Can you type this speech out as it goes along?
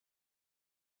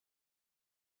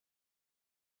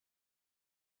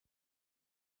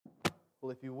Well,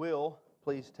 if you will,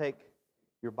 please take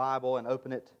your Bible and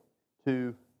open it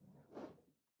to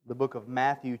the book of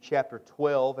Matthew chapter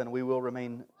 12, and we will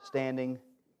remain standing,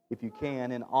 if you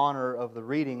can, in honor of the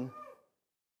reading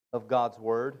of God's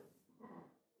Word.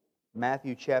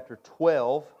 Matthew chapter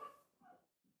 12.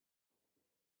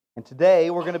 And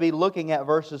today we're going to be looking at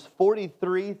verses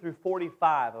 43 through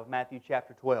 45 of Matthew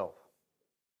chapter 12.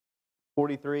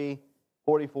 43,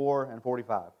 44, and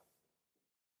 45.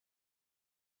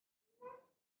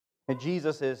 And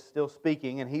Jesus is still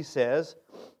speaking, and He says,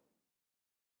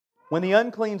 "When the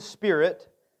unclean spirit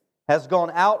has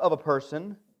gone out of a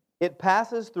person, it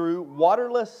passes through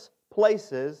waterless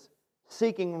places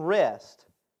seeking rest,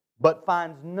 but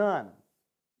finds none.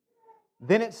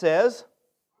 Then it says,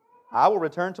 'I will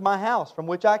return to my house from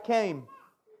which I came.'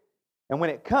 And when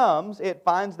it comes, it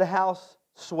finds the house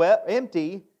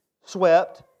empty,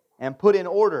 swept, and put in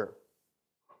order.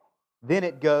 Then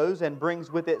it goes and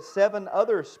brings with it 7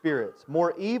 other spirits,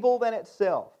 more evil than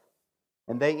itself,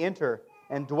 and they enter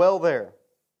and dwell there.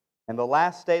 And the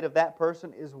last state of that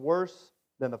person is worse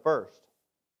than the first.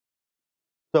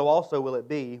 So also will it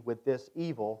be with this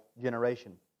evil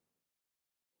generation."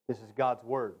 This is God's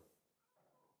Word.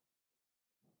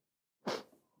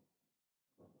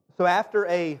 So after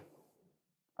a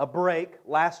break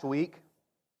last week,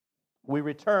 we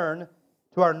return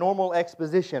to our normal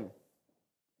exposition,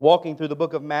 walking through the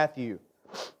book of Matthew.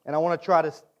 And I want to try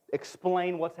to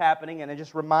explain what's happening and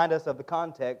just remind us of the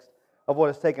context of what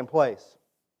has taken place.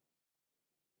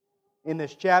 In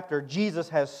this chapter, Jesus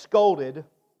has scolded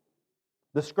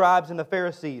the scribes and the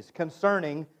Pharisees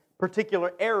concerning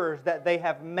particular errors that they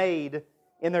have made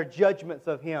in their judgments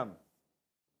of Him.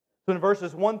 So in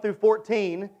verses 1 through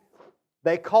 14,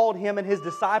 they called Him and His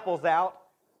disciples out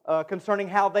concerning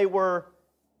how they were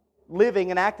living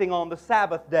and acting on the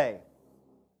Sabbath day,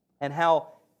 and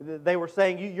how they were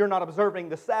saying, "You're not observing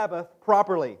the Sabbath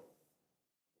properly."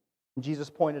 And Jesus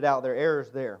pointed out their errors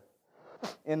there.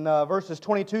 In verses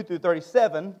 22 through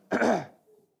 37,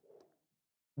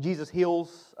 Jesus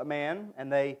heals a man,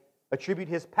 and they attribute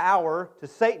his power to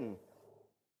Satan.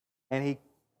 And He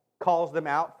calls them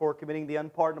out for committing the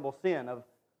unpardonable sin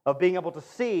of being able to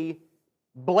see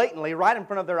blatantly, right in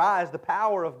front of their eyes, the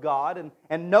power of God,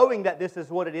 and knowing that this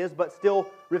is what it is, but still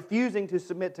refusing to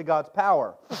submit to God's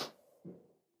power.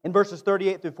 In verses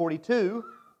 38 through 42,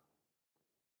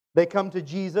 they come to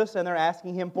Jesus and they're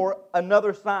asking Him for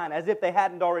another sign, as if they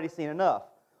hadn't already seen enough.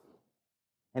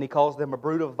 And He calls them a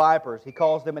brood of vipers. He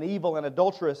calls them an evil and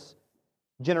adulterous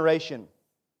generation.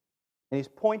 And He's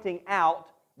pointing out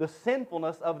the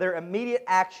sinfulness of their immediate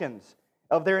actions,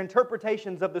 of their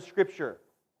interpretations of the Scripture.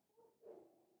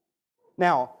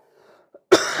 Now,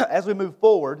 as we move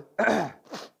forward, I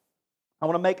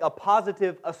want to make a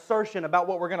positive assertion about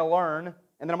what we're going to learn,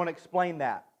 and then I'm going to explain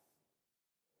that.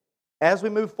 As we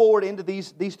move forward into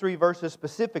these 3 verses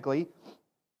specifically,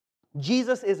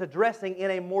 Jesus is addressing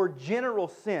in a more general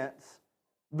sense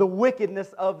the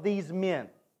wickedness of these men.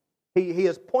 He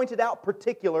has pointed out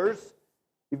particulars.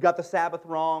 You've got the Sabbath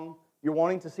wrong. You're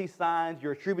wanting to see signs.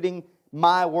 You're attributing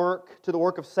my work to the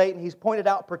work of Satan. He's pointed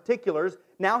out particulars.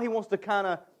 Now He wants to kind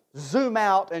of zoom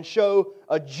out and show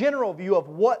a general view of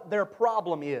what their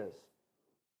problem is.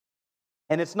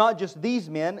 And it's not just these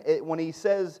men. When He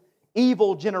says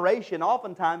evil generation,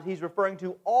 oftentimes He's referring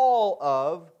to all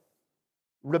of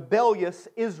rebellious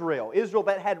Israel. Israel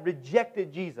that had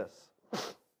rejected Jesus.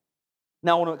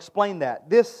 Now I want to explain that.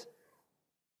 This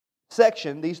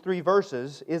section, these 3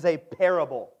 verses, is a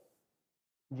parable.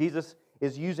 Jesus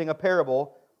is using a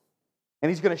parable, and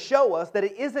He's going to show us that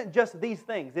it isn't just these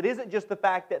things. It isn't just the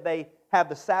fact that they have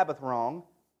the Sabbath wrong,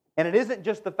 and it isn't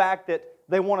just the fact that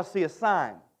they want to see a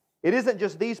sign. It isn't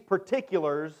just these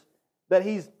particulars that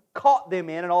He's caught them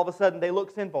in, and all of a sudden they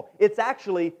look sinful. It's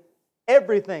actually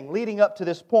everything leading up to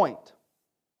this point.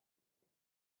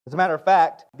 As a matter of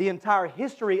fact, the entire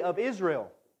history of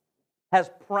Israel has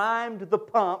primed the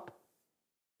pump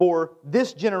for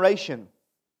this generation,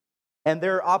 and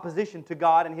their opposition to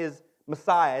God and His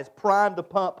Messiah has primed the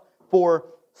pump for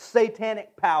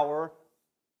satanic power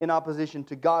in opposition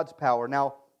to God's power.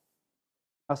 Now,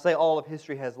 I'll say all of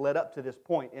history has led up to this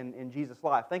point in Jesus'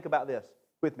 life. Think about this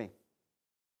with me.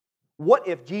 What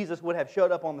if Jesus would have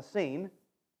showed up on the scene,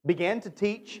 began to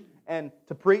teach and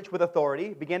to preach with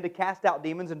authority, began to cast out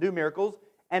demons and do miracles,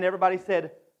 and everybody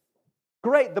said,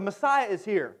 "Great, the Messiah is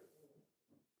here."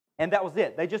 And that was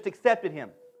it. They just accepted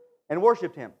Him and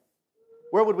worshiped Him.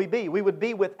 Where would we be? We would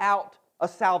be without a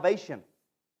salvation.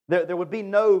 There would be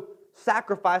no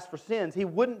sacrifice for sins. He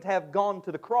wouldn't have gone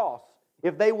to the cross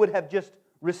if they would have just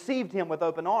received Him with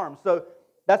open arms. So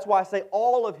that's why I say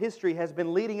all of history has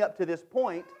been leading up to this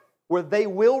point where they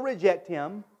will reject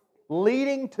Him,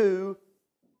 leading to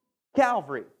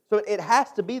Calvary. So it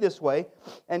has to be this way.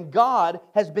 And God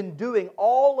has been doing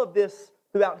all of this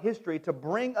throughout history to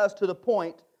bring us to the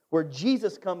point where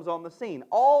Jesus comes on the scene.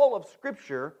 All of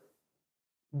Scripture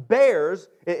bears,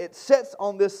 it sets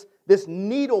on this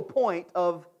needle point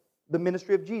of the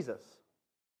ministry of Jesus.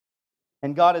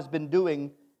 And God has been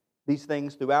doing these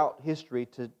things throughout history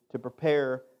to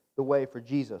prepare the way for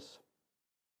Jesus.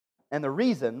 And the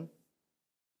reason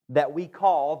that we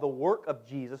call the work of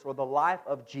Jesus or the life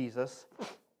of Jesus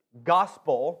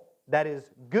gospel, that is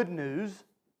good news,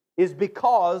 is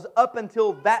because up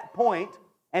until that point,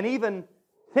 and even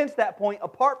since that point,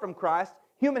 apart from Christ,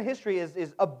 human history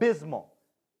is abysmal.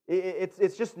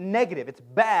 It's just negative. It's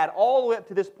bad all the way up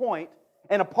to this point.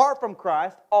 And apart from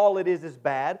Christ, all it is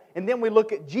bad. And then we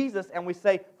look at Jesus and we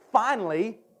say,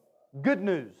 finally, good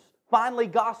news. Finally,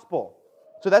 gospel.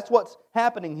 So that's what's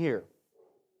happening here.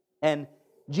 And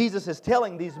Jesus is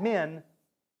telling these men,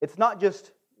 it's not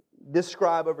just this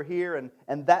scribe over here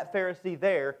and that Pharisee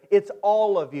there. It's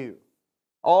all of you.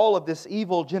 All of this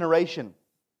evil generation.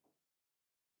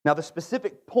 Now the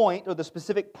specific point or the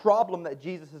specific problem that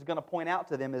Jesus is going to point out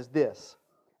to them is this.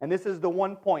 And this is the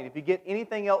one point. If you get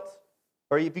anything else,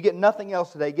 or if you get nothing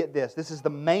else today, get this. This is the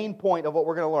main point of what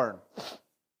we're going to learn.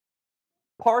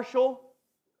 Partial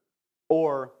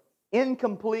or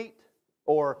incomplete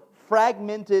or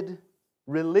fragmented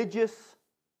religious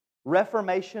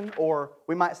reformation, or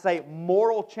we might say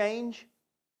moral change,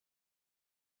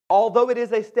 although it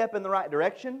is a step in the right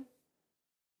direction,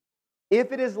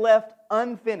 if it is left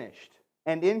unfinished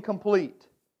and incomplete,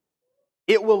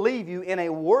 it will leave you in a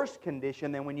worse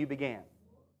condition than when you began.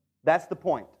 That's the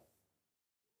point.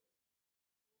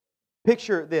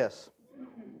 Picture this,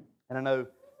 and I know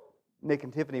Nick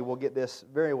and Tiffany will get this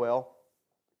very well.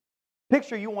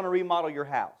 Picture you want to remodel your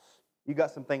house. You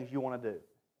got some things you want to do.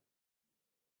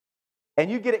 And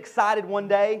you get excited one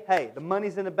day, hey, the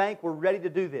money's in the bank, we're ready to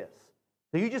do this.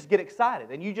 So you just get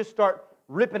excited and you just start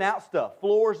ripping out stuff.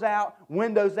 Floors out,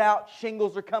 windows out,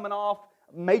 shingles are coming off,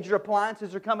 major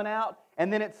appliances are coming out,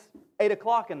 and then it's 8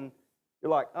 o'clock and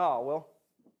you're like, oh, well,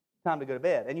 time to go to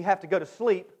bed. And you have to go to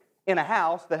sleep in a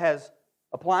house that has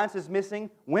appliances missing,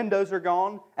 windows are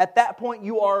gone. At that point,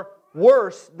 you are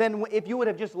worse than if you would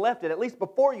have just left it, at least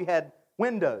before you had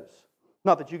windows.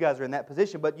 Not that you guys are in that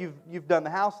position, but you've done the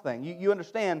house thing. You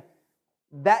understand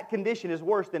that condition is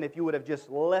worse than if you would have just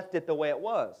left it the way it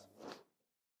was.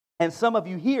 And some of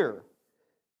you here,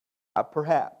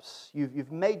 perhaps,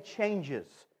 you've made changes.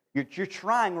 You're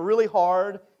trying really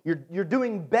hard. You're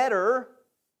doing better.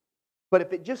 But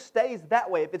if it just stays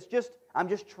that way, if it's just, I'm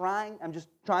just trying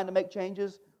to make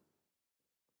changes,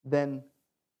 then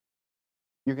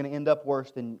you're going to end up worse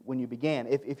than when you began.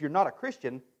 If you're not a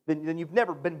Christian, then you've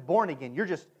never been born again. You're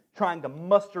just trying to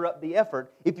muster up the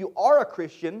effort. If you are a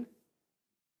Christian,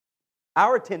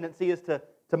 our tendency is to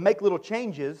make little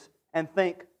changes and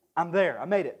think, I'm there, I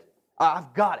made it,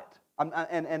 I've got it.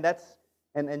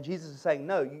 And Jesus is saying,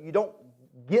 no, you don't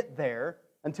get there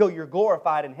until you're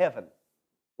glorified in heaven.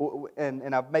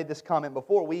 And I've made this comment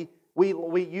before. We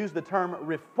use the term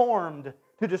reformed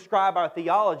to describe our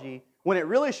theology when it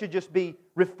really should just be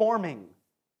reforming.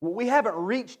 We haven't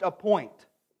reached a point.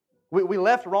 We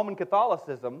left Roman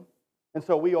Catholicism, and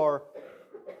so we are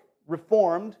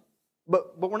reformed,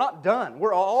 but we're not done.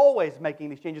 We're always making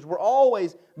these changes. We're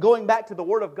always going back to the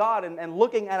Word of God and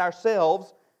looking at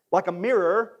ourselves like a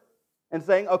mirror and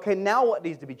saying, okay, now what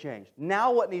needs to be changed?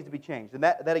 Now what needs to be changed? And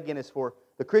that again is for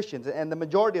the Christians. And the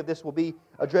majority of this will be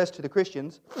addressed to the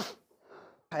Christians,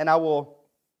 and I will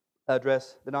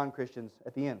address the non-Christians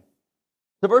at the end.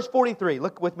 So verse 43,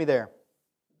 look with me there.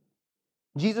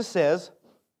 Jesus says,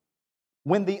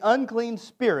 when the unclean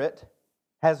spirit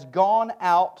has gone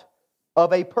out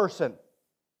of a person.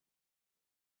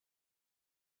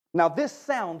 Now this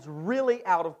sounds really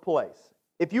out of place.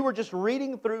 If you were just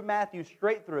reading through Matthew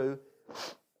straight through,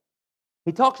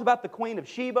 he talks about the Queen of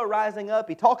Sheba rising up.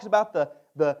 He talks about the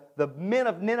men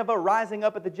of Nineveh rising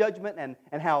up at the judgment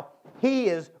and how he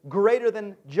is greater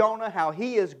than Jonah, how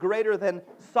he is greater than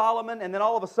Solomon, and then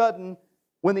all of a sudden,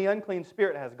 when the unclean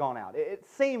spirit has gone out. It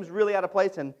seems really out of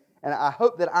place, and I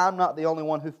hope that I'm not the only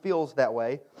one who feels that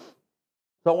way.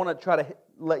 So I want to try to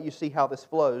let you see how this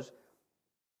flows.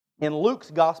 In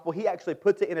Luke's gospel, he actually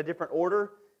puts it in a different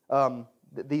order,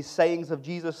 these sayings of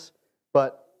Jesus,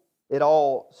 but it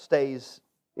all stays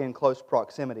in close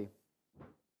proximity.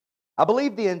 I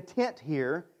believe the intent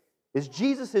here is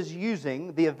Jesus is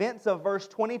using the events of verse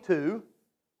 22,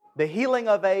 the healing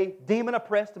of a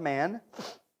demon-oppressed man,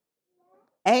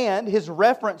 and his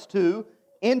reference to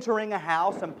entering a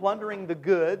house and plundering the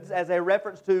goods as a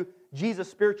reference to Jesus'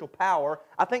 spiritual power,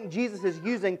 I think Jesus is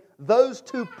using those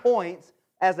 2 points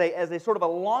as a sort of a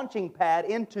launching pad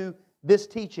into this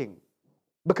teaching.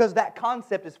 Because that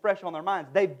concept is fresh on their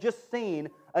minds. They've just seen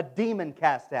a demon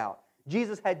cast out.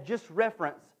 Jesus had just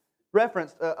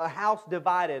referenced a house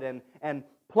divided and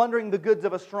plundering the goods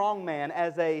of a strong man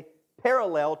as a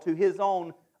parallel to his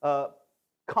own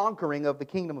conquering of the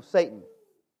kingdom of Satan.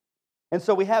 And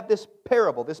so we have this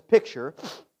parable, this picture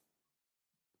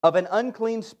of an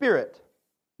unclean spirit,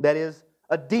 that is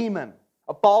a demon,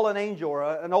 a fallen angel, or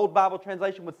an old Bible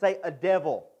translation would say a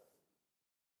devil.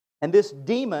 And this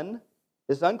demon,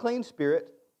 this unclean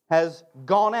spirit, has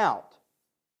gone out.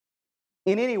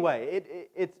 In any way,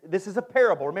 this is a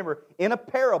parable. Remember, in a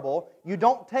parable, you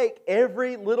don't take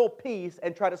every little piece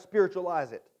and try to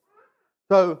spiritualize it.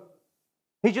 So,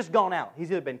 he's just gone out.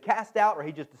 He's either been cast out or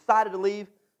he just decided to leave.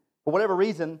 For whatever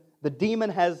reason, the demon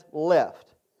has left.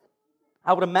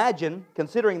 I would imagine,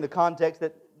 considering the context,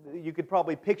 that you could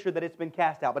probably picture that it's been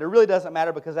cast out. But it really doesn't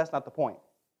matter because that's not the point.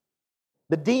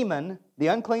 The demon, the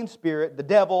unclean spirit, the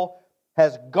devil,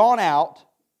 has gone out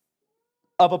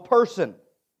of a person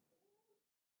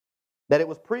that it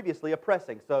was previously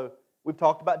oppressing. So we've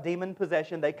talked about demon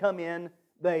possession. They come in,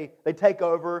 they take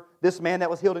over. This man that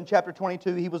was healed in chapter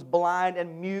 22, he was blind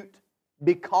and mute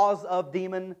because of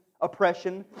demon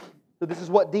oppression. So this is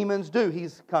what demons do.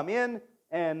 He's come in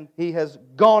and he has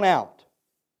gone out.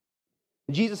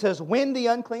 Jesus says, when the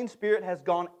unclean spirit has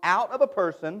gone out of a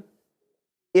person,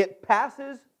 it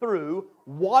passes through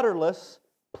waterless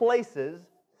places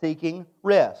seeking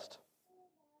rest.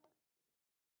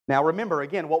 Now remember,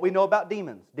 again, what we know about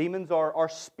demons. Demons are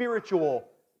spiritual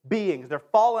beings. They're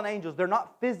fallen angels. They're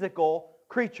not physical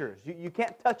creatures. You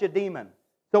can't touch a demon.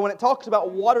 So when it talks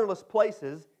about waterless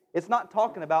places, it's not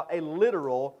talking about a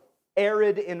literal,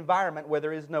 arid environment where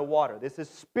there is no water. This is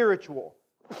spiritual.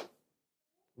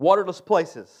 Waterless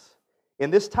places.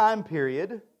 In this time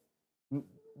period,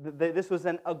 this was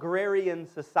an agrarian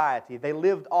society. They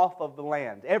lived off of the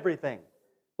land. Everything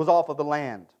was off of the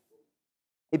land.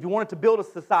 If you wanted to build a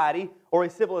society or a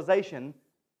civilization,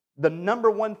 the number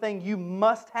one thing you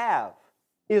must have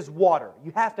is water.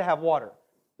 You have to have water.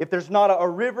 If there's not a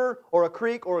river or a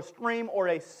creek or a stream or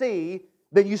a sea,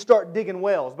 then you start digging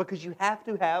wells because you have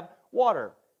to have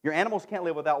water. Your animals can't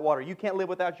live without water. You can't live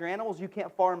without your animals. You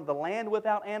can't farm the land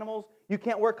without animals. You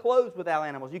can't wear clothes without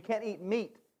animals. You can't eat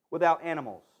meat without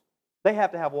animals. They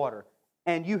have to have water.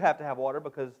 And you have to have water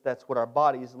because that's what our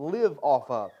bodies live off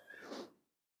of.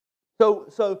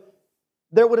 So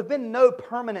there would have been no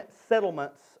permanent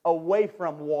settlements away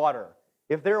from water.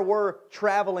 If there were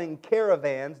traveling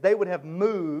caravans, they would have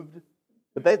moved.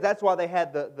 But that's why they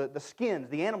had the skins,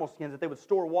 the animal skins that they would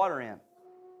store water in.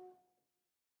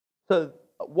 So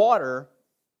water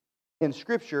in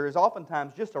Scripture is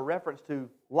oftentimes just a reference to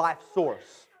life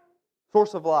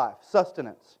source of life,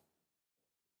 sustenance.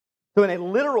 So in a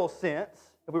literal sense,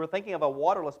 if we were thinking of a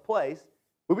waterless place,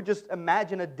 we would just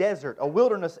imagine a desert, a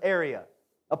wilderness area,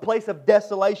 a place of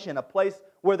desolation, a place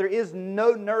where there is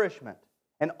no nourishment.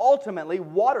 And ultimately,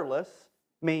 waterless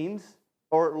means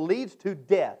or leads to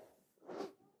death.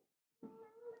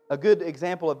 A good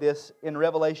example of this in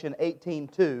Revelation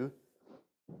 18:2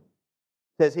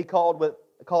 says, He called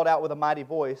out with a mighty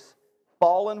voice,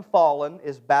 "Fallen, fallen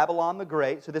is Babylon the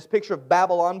Great." So this picture of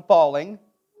Babylon falling,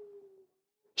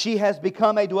 she has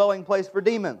become a dwelling place for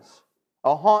demons,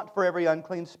 a haunt for every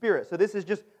unclean spirit. So this is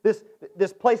just,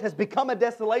 this place has become a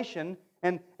desolation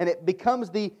and it becomes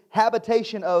the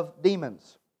habitation of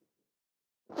demons.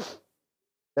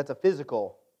 That's a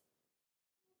physical,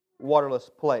 waterless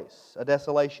place, a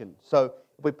desolation. So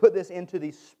if we put this into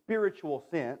the spiritual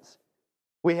sense,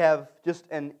 we have just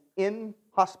an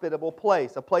inhospitable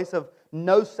place, a place of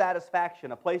no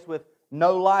satisfaction, a place with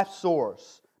no life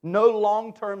source, no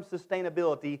long-term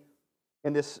sustainability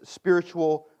in this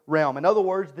spiritual realm. In other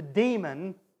words, the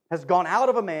demon has gone out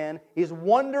of a man. He's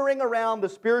wandering around the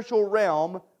spiritual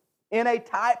realm in a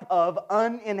type of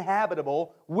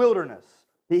uninhabitable wilderness.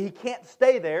 He can't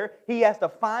stay there. He has to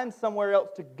find somewhere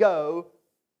else to go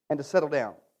and to settle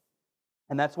down.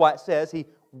 And that's why it says he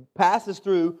passes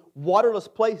through waterless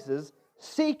places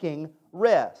seeking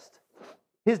rest.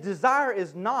 His desire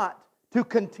is not to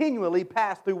continually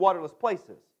pass through waterless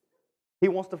places. He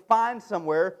wants to find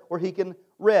somewhere where he can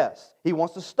rest. He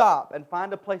wants to stop and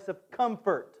find a place of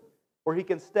comfort where he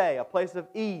can stay, a place of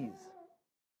ease.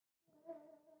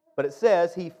 But it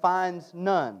says he finds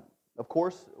none. Of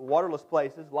course, waterless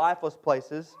places, lifeless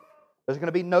places, there's going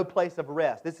to be no place of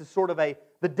rest. This is sort of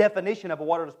the definition of a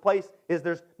waterless place is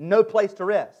there's no place to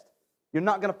rest. You're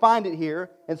not going to find it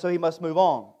here, and so he must move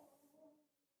on.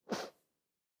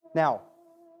 Now,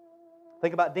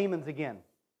 think about demons again.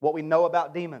 What we know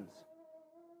about demons.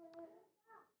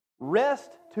 Rest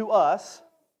to us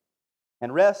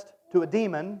and rest to a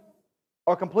demon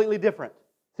are completely different.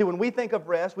 See, when we think of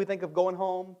rest, we think of going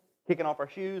home, kicking off our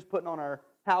shoes, putting on our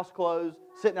house clothes,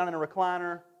 sitting down in a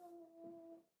recliner,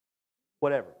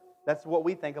 whatever. That's what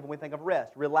we think of when we think of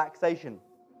rest, relaxation.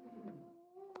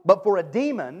 But for a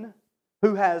demon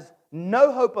who has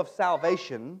no hope of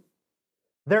salvation,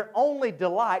 their only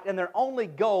delight and their only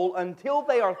goal until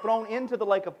they are thrown into the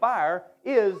lake of fire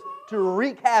is to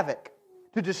wreak havoc,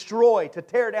 to destroy, to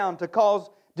tear down, to cause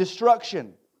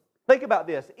destruction. Think about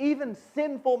this. Even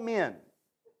sinful men,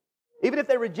 even if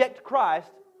they reject Christ,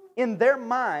 in their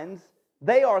minds,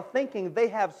 they are thinking they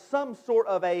have some sort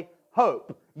of a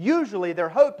hope. Usually their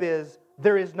hope is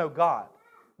there is no God.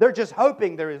 They're just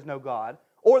hoping there is no God.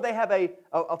 Or they have a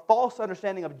false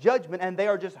understanding of judgment and they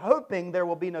are just hoping there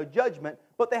will be no judgment,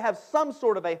 but they have some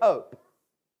sort of a hope.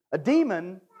 The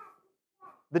demons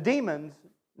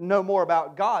know more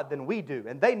about God than we do,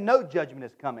 and they know judgment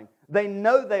is coming. They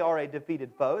know they are a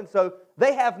defeated foe, and so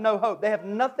they have no hope. They have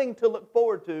nothing to look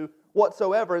forward to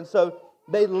whatsoever, and so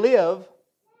they live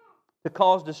to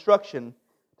cause destruction,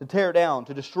 to tear down,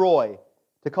 to destroy,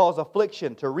 to cause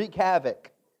affliction, to wreak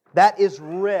havoc. That is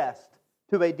rest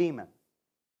to a demon.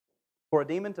 For a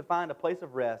demon to find a place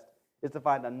of rest is to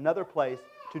find another place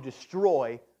to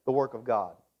destroy the work of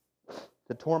God,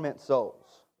 to torment souls.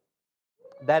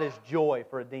 That is joy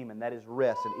for a demon. That is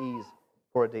rest and ease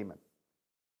for a demon.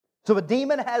 So a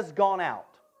demon has gone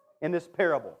out in this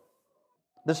parable.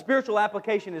 The spiritual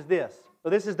application is this. So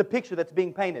this is the picture that's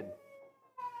being painted.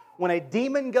 When a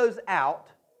demon goes out,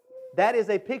 that is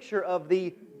a picture of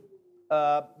the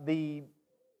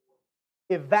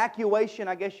evacuation,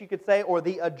 I guess you could say, or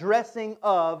the addressing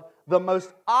of the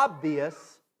most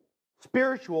obvious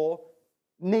spiritual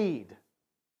need.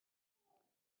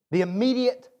 The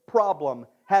immediate problem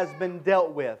has been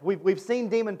dealt with. We've seen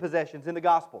demon possessions in the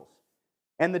Gospels.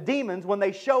 And the demons, when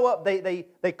they show up,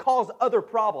 they cause other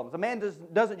problems. A man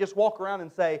doesn't just walk around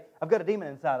and say, I've got a demon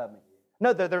inside of me.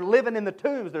 No, they're living in the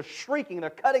tombs. They're shrieking. They're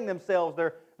cutting themselves.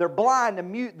 They're blind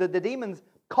and mute. The demons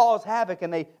cause havoc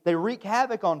and they wreak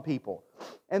havoc on people.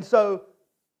 And so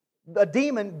a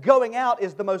demon going out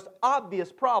is the most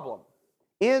obvious problem.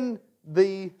 In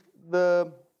the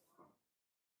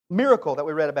miracle that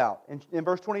we read about in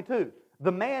verse 22,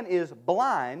 the man is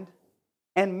blind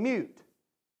and mute.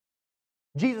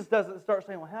 Jesus doesn't start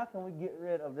saying, well, how can we get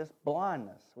rid of this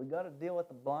blindness? We've got to deal with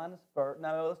the blindness first.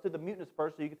 No, let's do the muteness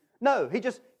first. No, he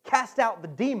just casts out the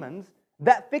demons.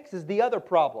 That fixes the other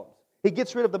problems. He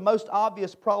gets rid of the most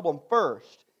obvious problem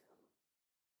first.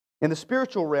 In the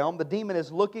spiritual realm, the demon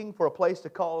is looking for a place to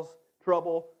cause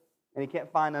trouble, and he can't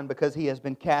find none because he has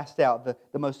been cast out.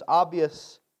 The most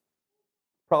obvious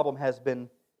problem has been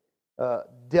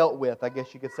dealt with, I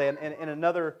guess you could say. And in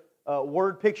another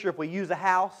word picture, if we use a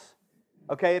house,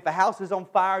 okay, if a house is on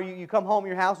fire, you come home,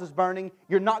 your house is burning,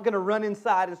 you're not going to run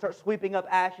inside and start sweeping up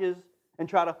ashes and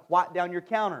try to wipe down your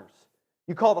counters.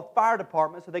 You call the fire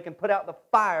department so they can put out the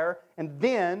fire, and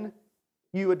then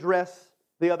you address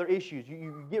the other issues.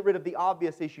 You get rid of the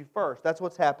obvious issue first. That's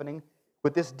what's happening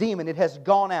with this demon. It has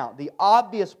gone out. The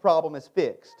obvious problem is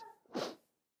fixed.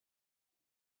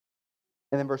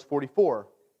 And then verse 44,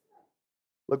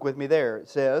 look with me there. It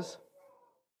says,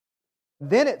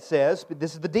 then it says,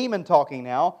 this is the demon talking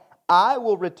now, I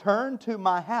will return to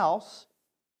my house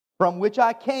from which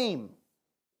I came.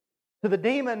 So the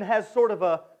demon has sort of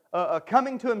a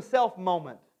coming to himself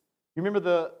moment. You remember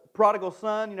the prodigal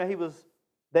son? He was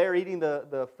there eating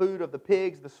the food of the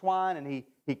pigs, the swine, and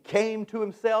he came to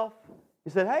himself. He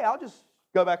said, hey, I'll just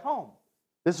go back home.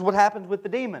 This is what happens with the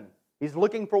demon. He's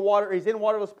looking for water. He's in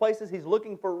waterless places. He's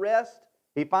looking for rest.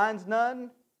 He finds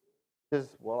none. He says,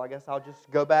 well, I guess I'll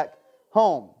just go back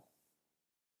home.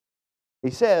 He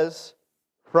says,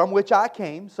 from which I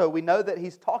came. So we know that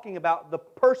he's talking about the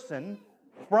person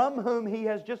from whom he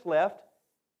has just left.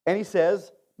 And he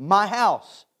says, my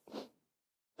house.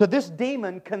 So this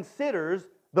demon considers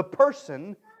the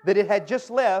person that it had just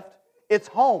left its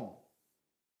home.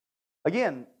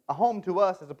 Again, a home to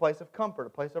us is a place of comfort,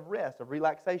 a place of rest, of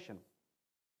relaxation.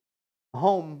 A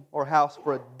home or house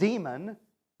for a demon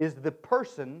is the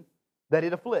person that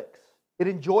it afflicts. It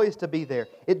enjoys to be there.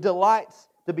 It delights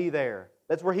to be there.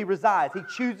 That's where he resides. He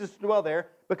chooses to dwell there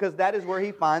because that is where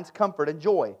he finds comfort and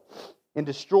joy in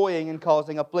destroying and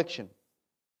causing affliction.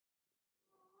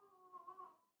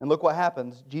 And look what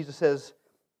happens. Jesus says,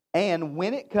 and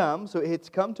when it comes, so it's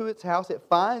come to its house, it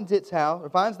finds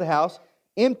the house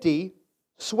empty,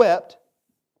 swept,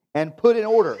 and put in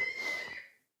order.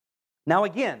 Now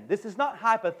again, this is not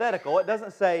hypothetical. It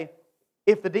doesn't say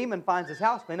if the demon finds his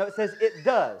house clean. No, it says it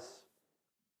does.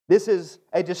 This is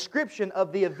a description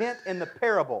of the event in the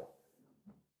parable.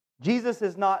 Jesus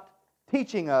is not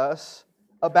teaching us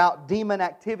about demon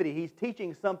activity. He's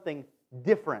teaching something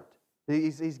different.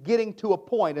 He's getting to a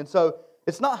point. And so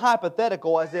it's not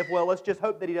hypothetical as if, well, let's just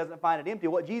hope that he doesn't find it empty.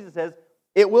 What Jesus says,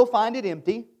 it will find it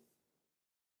empty.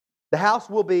 The house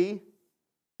will be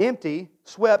empty,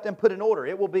 swept, and put in order.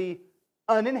 It will be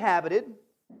uninhabited.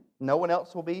 No one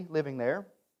else will be living there. It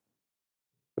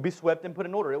will be swept and put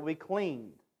in order. It will be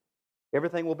cleaned.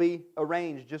 Everything will be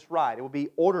arranged just right. It will be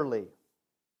orderly.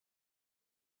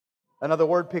 Another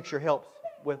word picture helps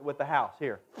with the house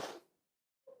here.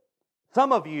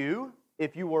 Some of you,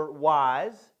 if you were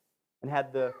wise and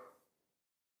had the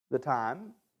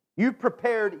time, you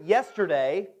prepared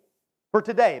yesterday for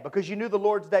today because you knew the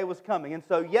Lord's day was coming. And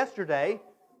so yesterday,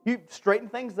 you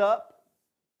straightened things up,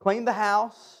 cleaned the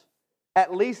house,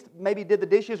 at least maybe did the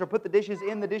dishes or put the dishes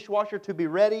in the dishwasher to be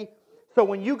ready. So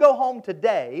when you go home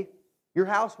today, your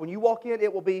house, when you walk in,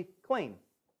 it will be clean.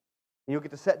 And you'll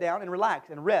get to sit down and relax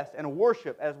and rest and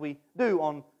worship as we do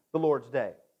on the Lord's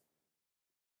day.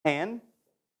 And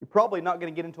you're probably not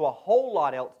going to get into a whole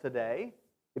lot else today.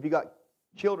 If you got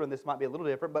children, this might be a little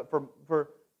different. But for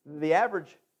the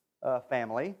average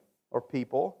family or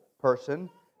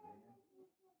person,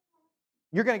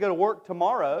 you're going to go to work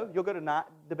tomorrow. You'll go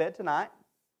to bed tonight.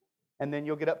 And then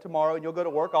you'll get up tomorrow and you'll go to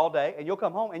work all day. And you'll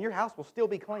come home and your house will still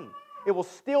be clean. It will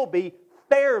still be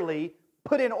fairly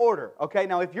put in order. Okay,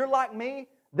 now if you're like me,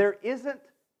 there isn't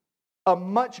a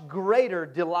much greater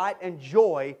delight and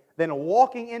joy than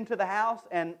walking into the house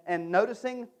and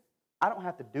noticing I don't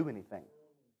have to do anything.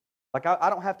 Like I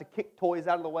don't have to kick toys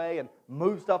out of the way and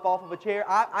move stuff off of a chair.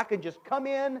 I can just come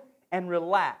in and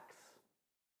relax.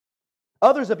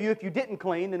 Others of you, if you didn't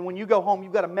clean, then when you go home,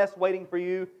 you've got a mess waiting for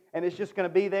you, and it's just going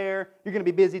to be there. You're going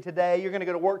to be busy today. You're going to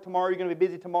go to work tomorrow. You're going to be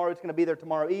busy tomorrow. It's going to be there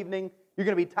tomorrow evening. You're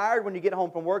going to be tired when you get home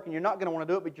from work, and you're not going to want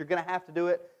to do it, but you're going to have to do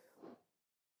it.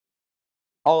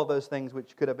 All of those things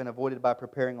which could have been avoided by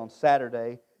preparing on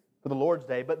Saturday for the Lord's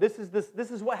Day. But this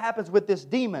is what happens with this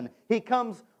demon. He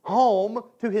comes home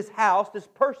to his house, this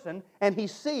person, and he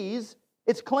sees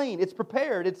it's clean, it's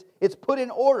prepared, it's put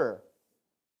in order.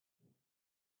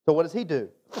 So what does he do?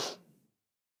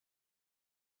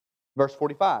 Verse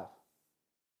 45.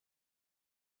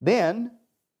 Then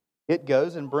it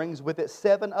goes and brings with it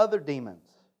 7 other demons,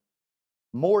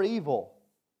 more evil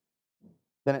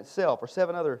than itself, or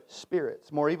 7 other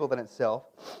spirits, more evil than itself,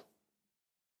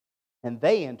 and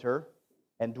they enter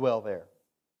and dwell there.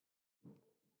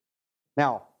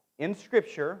 Now, in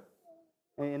Scripture,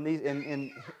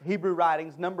 in Hebrew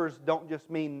writings, numbers don't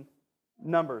just mean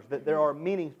numbers, that there are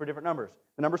meanings for different numbers.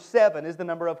 The number 7 is the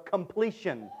number of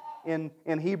completion in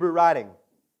Hebrew writing.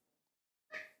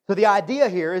 So the idea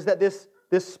here is that this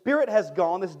spirit has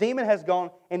gone, this demon has gone,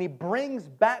 and he brings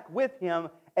back with him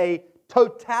a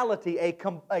totality, a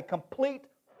complete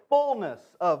fullness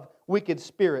of wicked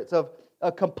spirits, of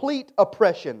a complete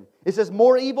oppression. It says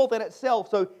more evil than itself.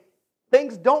 So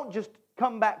things don't just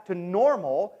come back to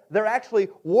normal, they're actually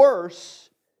worse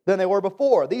than they were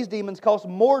before. These demons cause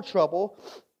more trouble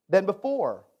than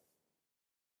before.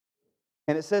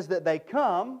 And it says that they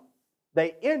come,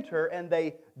 they enter, and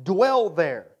they dwell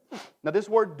there. Now this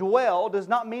word dwell does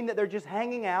not mean that they're just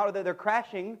hanging out or that they're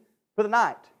crashing for the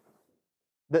night.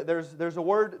 There's a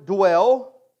word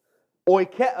dwell,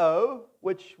 oikeo,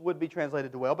 which would be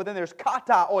translated dwell, but then there's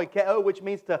kata oikeo, which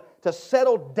means to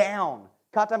settle down.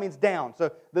 Kata means down.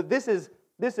 So this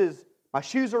is my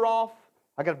shoes are off,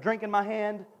 I got a drink in my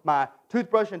hand, my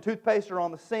toothbrush and toothpaste are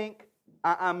on the sink,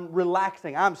 I'm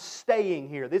relaxing, I'm staying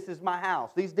here. This is my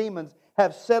house. These demons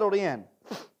have settled in.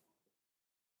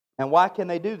 And why can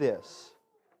they do this?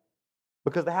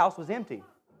 Because the house was empty. It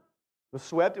was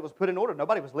swept, it was put in order.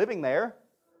 Nobody was living there.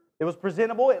 It was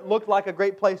presentable, it looked like a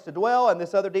great place to dwell, and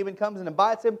this other demon comes and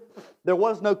invites him. There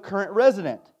was no current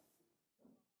resident.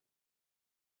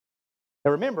 Now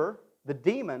remember, the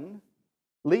demon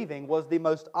leaving was the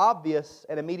most obvious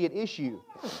and immediate issue.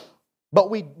 But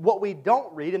what we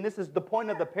don't read, and this is the point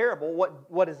of the parable,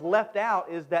 what is left out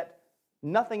is that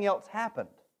nothing else happened.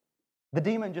 The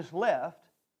demon just left,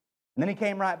 and then he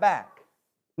came right back.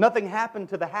 Nothing happened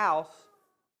to the house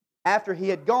after he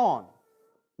had gone.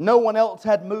 No one else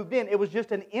had moved in. It was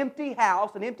just an empty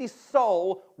house, an empty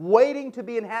soul waiting to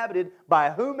be inhabited by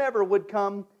whomever would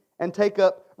come and take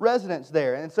up residence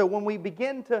there. And so when we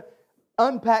begin to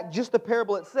unpack just the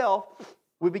parable itself,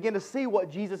 we begin to see what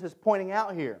Jesus is pointing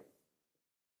out here.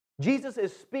 Jesus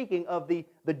is speaking of the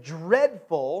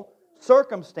dreadful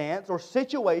circumstance or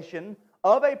situation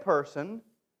of a person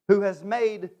who has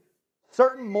made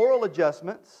certain moral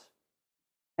adjustments,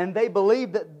 and they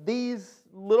believe that these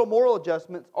little moral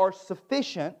adjustments are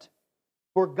sufficient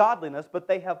for godliness, but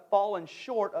they have fallen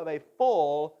short of a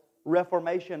full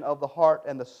reformation of the heart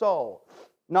and the soul.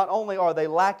 Not only are they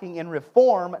lacking in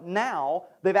reform now,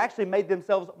 they've actually made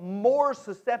themselves more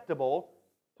susceptible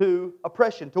to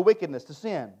oppression, to wickedness, to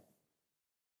sin.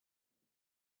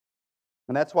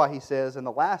 And that's why he says, and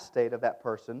the last state of that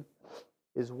person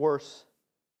is worse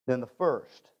than the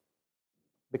first.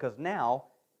 Because now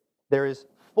there is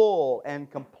full and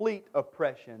complete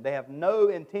oppression. They have no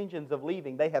intentions of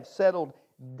leaving. They have settled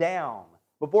down.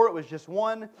 Before it was just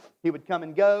one, he would come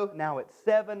and go. Now it's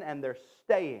 7, and they're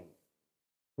staying.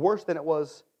 Worse than it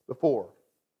was before.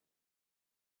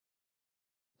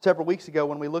 Several weeks ago,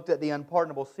 when we looked at the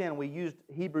unpardonable sin, we used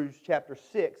Hebrews chapter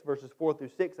 6, verses 4 through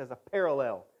 6 as a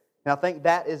parallel. And I think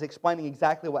that is explaining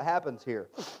exactly what happens here.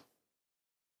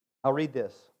 I'll read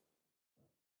this.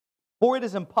 For it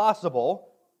is impossible,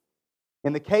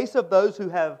 in the case of those who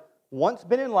have once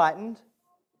been enlightened,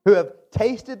 who have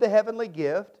tasted the heavenly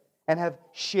gift, and have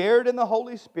shared in the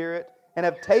Holy Spirit, and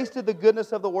have tasted the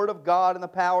goodness of the Word of God and the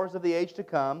powers of the age to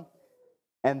come,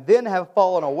 and then have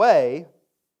fallen away,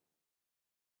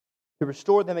 to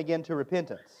restore them again to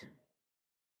repentance,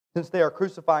 since they are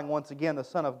crucifying once again the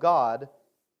Son of God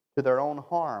to their own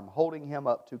harm, holding Him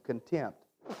up to contempt.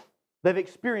 They've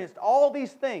experienced all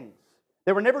these things.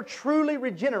 They were never truly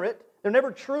regenerate. They're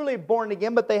never truly born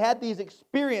again, but they had these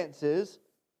experiences.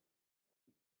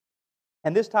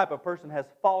 And this type of person has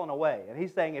fallen away. And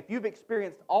he's saying, if you've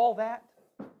experienced all that,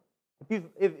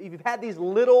 if you've had these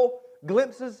little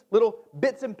glimpses, little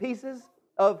bits and pieces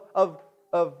of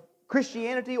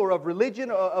Christianity or of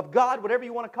religion or of God, whatever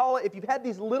you want to call it, if you've had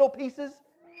these little pieces,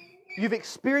 you've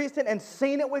experienced it and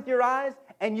seen it with your eyes,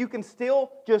 and you can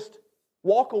still just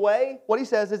walk away, what he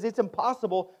says is it's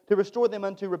impossible to restore them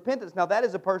unto repentance. Now that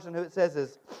is a person who it says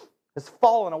has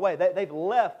fallen away. They've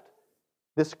left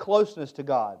this closeness to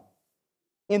God.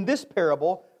 In this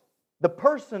parable, the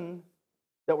person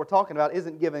that we're talking about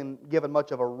isn't given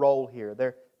much of a role here.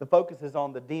 The focus is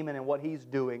on the demon and what he's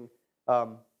doing,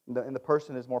 and the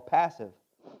person is more passive.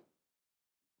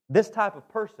 This type of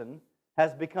person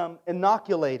has become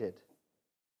inoculated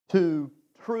to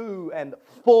true and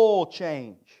full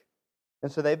change.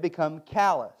 And so they've become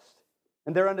calloused.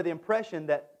 And they're under the impression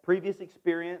that previous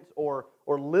experience or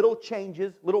little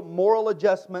changes, little moral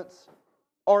adjustments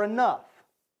are enough.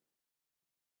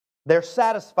 They're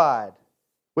satisfied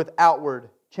with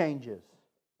outward changes.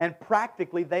 And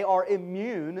practically they are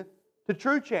immune to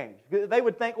true change. They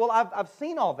would think, well, I've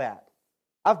seen all that.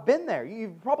 I've been there.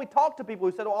 You've probably talked to people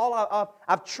who said, well,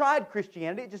 I've tried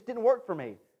Christianity. It just didn't work for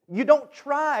me. You don't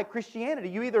try Christianity.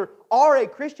 You either are a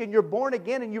Christian, you're born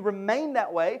again, and you remain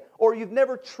that way, or you've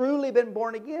never truly been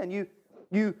born again.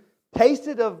 You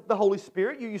tasted of the Holy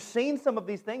Spirit. You've seen some of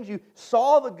these things. You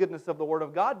saw the goodness of the Word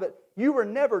of God, but you were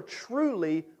never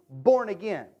truly born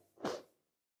again.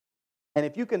 And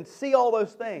if you can see all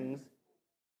those things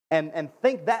and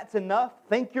think that's enough,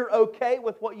 think you're okay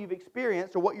with what you've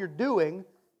experienced or what you're doing,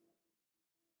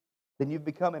 then you've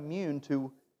become immune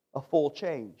to a full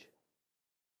change.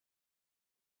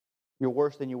 You're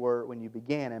worse than you were when you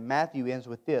began. And Matthew ends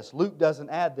with this. Luke doesn't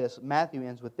add this. Matthew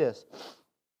ends with this.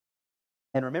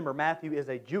 And remember, Matthew is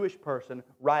a Jewish person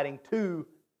writing to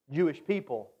Jewish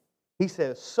people. He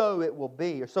says, so it will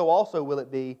be, or so also will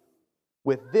it be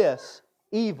with this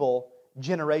evil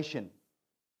generation.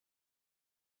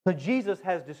 So Jesus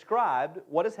has described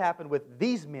what has happened with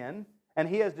these men, and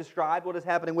He has described what is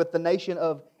happening with the nation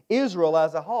of Israel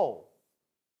as a whole.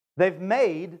 They've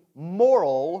made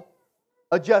moral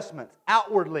adjustments,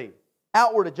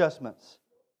 outward adjustments.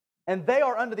 And they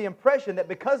are under the impression that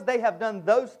because they have done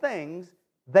those things,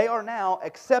 they are now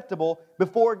acceptable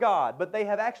before God. But they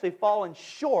have actually fallen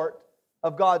short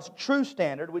of God's true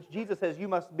standard, which Jesus says, you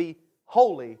must be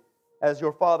holy as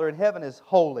your Father in heaven is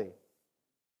holy.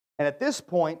 And at this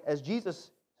point, as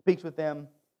Jesus speaks with them,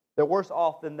 they're worse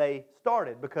off than they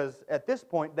started, because at this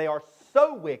point they are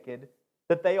so wicked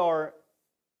that they are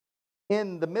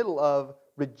in the middle of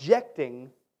rejecting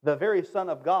the very Son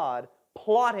of God,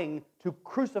 plotting to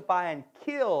crucify and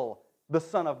kill the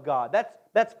Son of God.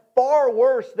 That's far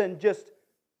worse than just,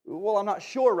 well, I'm not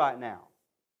sure right now.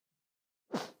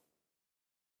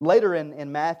 Later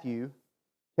in Matthew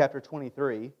chapter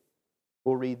 23,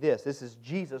 we'll read this. This is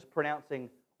Jesus pronouncing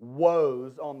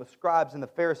woes on the scribes and the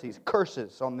Pharisees,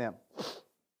 curses on them.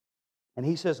 And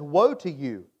He says, woe to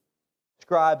you,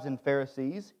 scribes and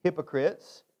Pharisees,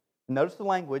 hypocrites. Notice the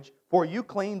language, for you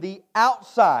clean the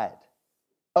outside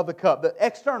of the cup, the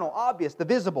external, obvious, the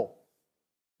visible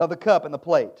of the cup and the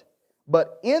plate.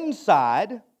 but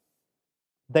inside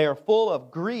they are full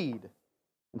of greed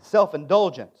and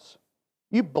self-indulgence.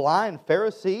 You blind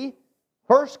Pharisee,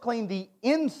 first clean the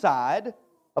inside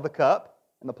of the cup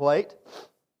and the plate,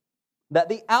 that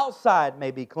the outside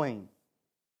may be clean.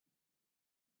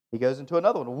 He goes into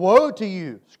another one. Woe to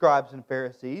you, scribes and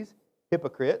Pharisees,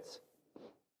 hypocrites,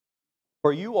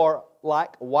 for you are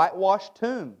like whitewashed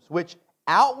tombs, which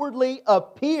outwardly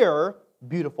appear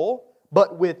beautiful,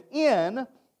 but within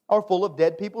are full of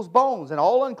dead people's bones and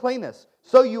all uncleanness.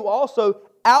 So you also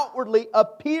outwardly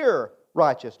appear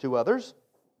righteous to others,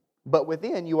 but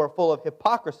within you are full of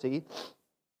hypocrisy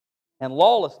and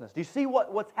lawlessness. Do you see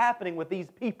what's happening with these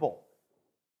people?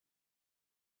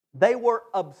 They were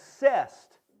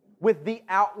obsessed with the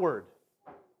outward.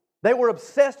 They were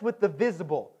obsessed with the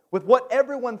visible, with what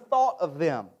everyone thought of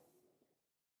them.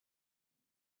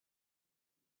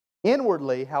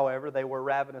 Inwardly, however, they were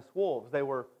ravenous wolves. They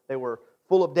were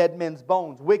full of dead men's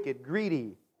bones, wicked,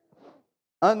 greedy,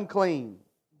 unclean,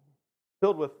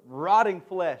 filled with rotting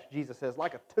flesh, Jesus says,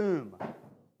 like a tomb.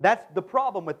 That's the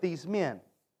problem with these men.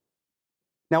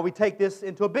 Now we take this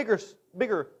into a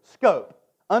bigger scope.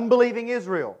 Unbelieving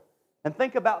Israel. And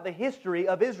think about the history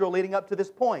of Israel leading up to this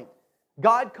point.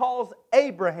 God calls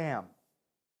Abraham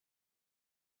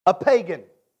a pagan,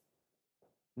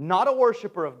 not a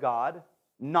worshiper of God,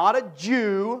 not a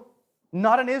Jew,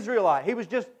 not an Israelite. He was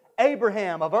just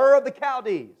Abraham of Ur of the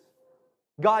Chaldees.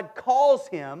 God calls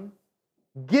him,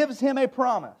 gives him a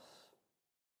promise.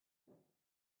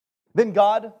 Then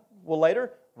God will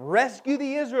later rescue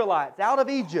the Israelites out of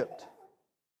Egypt.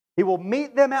 He will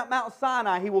meet them at Mount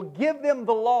Sinai. He will give them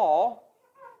the law.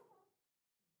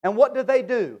 And what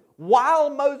do? While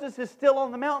Moses is still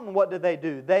on the mountain, what do?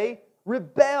 They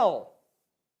rebel.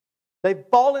 They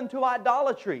fall into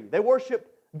idolatry. They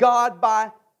worship God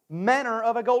by manner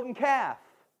of a golden calf.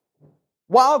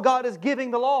 While God is giving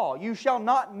the law, you shall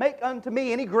not make unto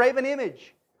me any graven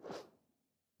image.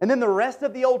 And then the rest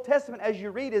of the Old Testament, as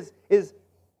you read, is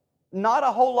not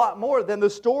a whole lot more than the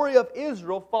story of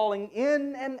Israel falling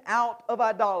in and out of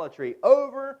idolatry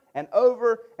over and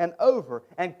over and over,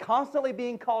 and constantly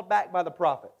being called back by the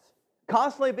prophets.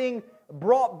 Constantly being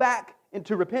brought back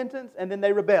into repentance, and then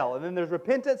they rebel. And then there's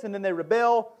repentance, and then they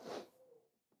rebel.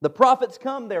 The prophets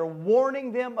come, they're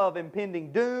warning them of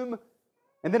impending doom,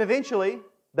 and then eventually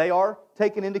they are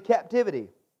taken into captivity.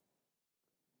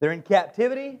 They're in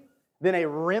captivity, then a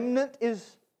remnant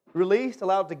is released,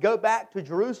 allowed to go back to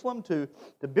Jerusalem to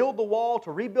build the wall,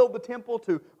 to rebuild the temple,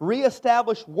 to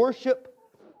reestablish worship.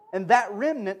 And that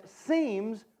remnant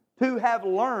seems to have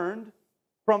learned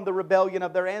from the rebellion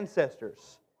of their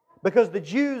ancestors. Because the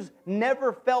Jews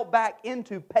never fell back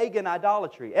into pagan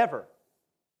idolatry, ever.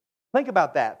 Think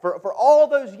about that. For all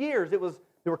those years, they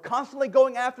were constantly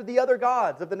going after the other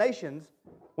gods of the nations.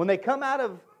 When they come out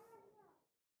of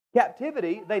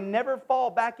captivity, they never fall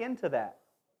back into that.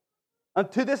 And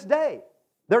to this day,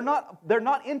 they're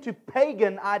not into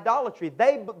pagan idolatry.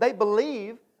 They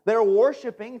believe they're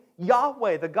worshiping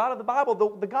Yahweh, the God of the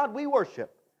Bible, the God we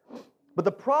worship. But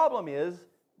the problem is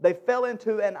they fell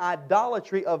into an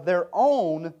idolatry of their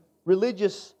own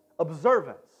religious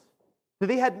observance. So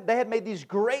they had made these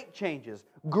great changes,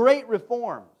 great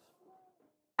reforms.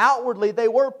 Outwardly, they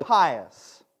were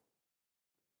pious.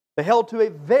 They held to a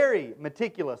very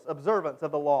meticulous observance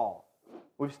of the law.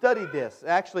 We've studied this,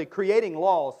 actually creating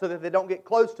laws so that they don't get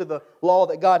close to the law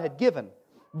that God had given.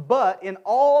 But in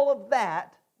all of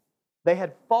that, they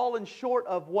had fallen short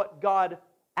of what God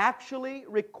actually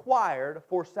required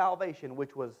for salvation,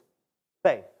 which was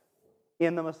faith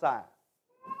in the Messiah.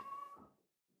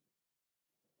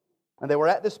 And they were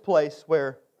at this place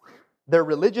where their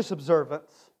religious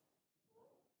observance,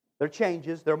 their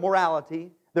changes, their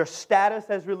morality, their status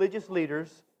as religious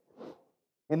leaders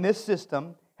in this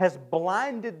system has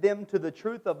blinded them to the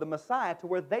truth of the Messiah to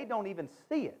where they don't even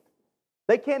see it.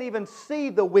 They can't even see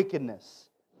the wickedness.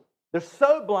 They're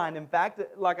so blind, in fact,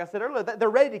 like I said earlier, that they're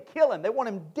ready to kill Him. They want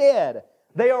Him dead.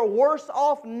 They are worse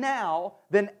off now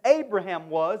than Abraham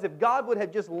was if God would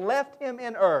have just left him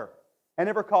in Ur and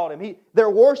never called him. They're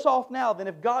worse off now than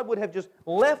if God would have just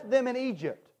left them in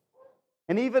Egypt.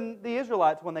 And even the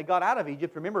Israelites, when they got out of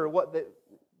Egypt, remember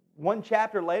one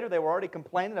chapter later, they were already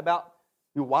complaining about,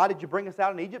 why did you bring us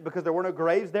out in Egypt? Because there were no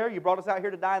graves there. You brought us out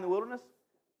here to die in the wilderness.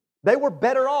 They were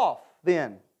better off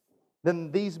then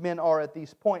than these men are at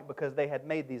this point because they had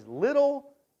made these little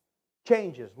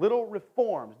changes, little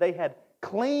reforms. They had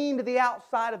cleaned the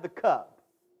outside of the cup,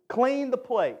 cleaned the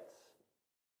plates,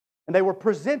 and they were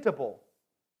presentable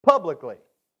publicly.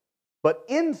 But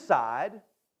inside,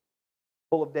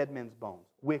 full of dead men's bones,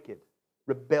 wicked,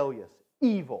 rebellious,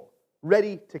 evil,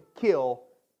 ready to kill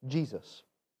Jesus.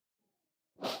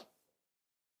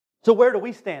 So where do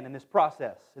we stand in this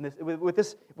process?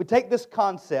 We take this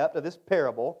concept of this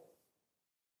parable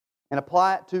and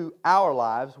apply it to our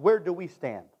lives. Where do we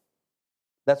stand?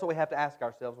 That's what we have to ask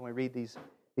ourselves when we read these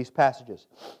passages.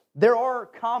 There are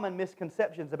common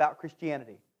misconceptions about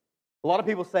Christianity. A lot of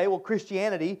people say, well,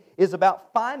 Christianity is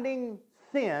about finding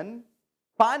sin,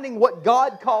 finding what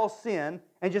God calls sin,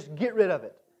 and just get rid of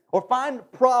it. Or find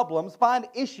problems, find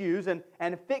issues, and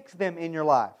fix them in your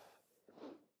life.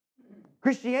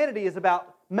 Christianity is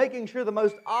about making sure the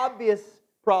most obvious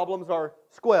problems are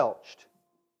squelched.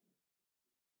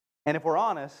 And if we're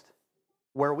honest,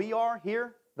 where we are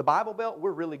here, the Bible Belt,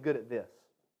 we're really good at this.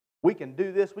 We can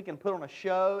do this, we can put on a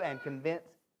show and convince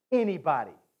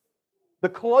anybody. The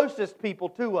closest people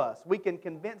to us, we can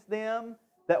convince them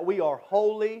that we are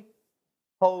holy,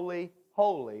 holy,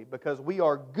 holy, because we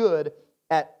are good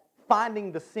at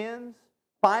finding the sins,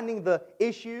 finding the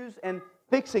issues, and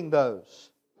fixing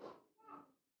those.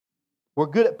 We're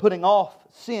good at putting off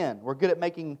sin. We're good at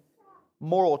making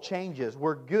moral changes.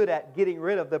 We're good at getting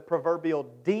rid of the proverbial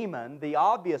demon, the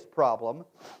obvious problem.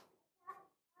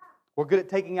 We're good at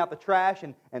taking out the trash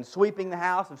and sweeping the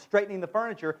house and straightening the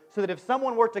furniture so that if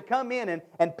someone were to come in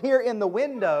and peer in the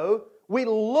window, we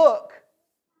look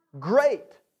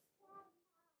great.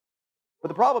 But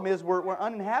the problem is we're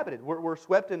uninhabited. We're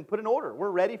swept and put in order.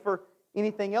 We're ready for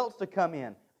anything else to come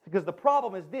in. Because the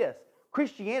problem is this.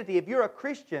 Christianity, if you're a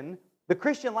Christian, the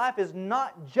Christian life is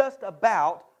not just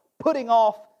about putting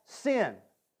off sin.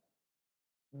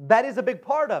 That is a big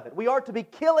part of it. We are to be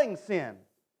killing sin,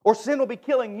 or sin will be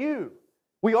killing you.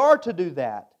 We are to do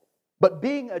that. But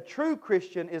being a true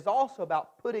Christian is also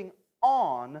about putting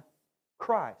on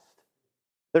Christ.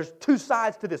 There's two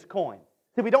sides to this coin.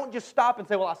 See, we don't just stop and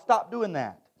say, well, I stopped doing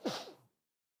that.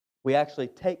 We actually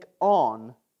take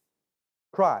on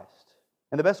Christ.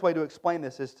 And the best way to explain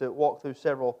this is to walk through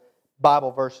several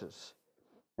Bible verses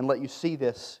and let you see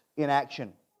this in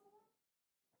action.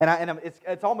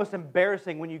 It's almost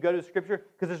embarrassing when you go to Scripture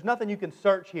because there's nothing you can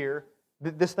search here.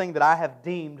 This thing that I have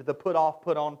deemed the put off,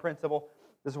 put on principle.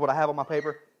 This is what I have on my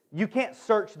paper. You can't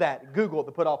search that, Google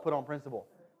the put off, put on principle.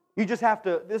 You just have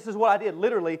to, this is what I did,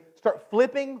 literally start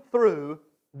flipping through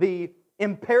the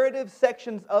imperative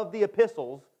sections of the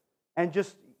epistles and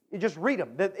just read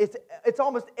them. It's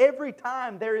almost every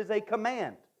time there is a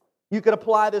command. You could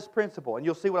apply this principle, and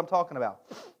you'll see what I'm talking about.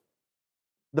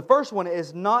 The first one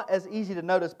is not as easy to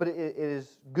notice, but it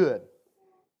is good.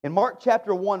 In Mark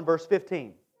chapter 1, verse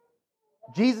 15,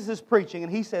 Jesus is preaching,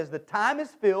 and He says, the time is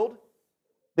filled,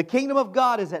 the kingdom of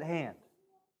God is at hand.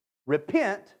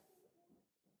 Repent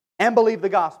and believe the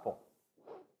gospel.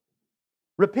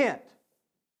 Repent.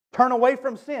 Turn away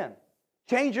from sin.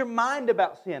 Change your mind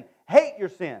about sin. Hate your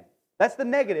sin. That's the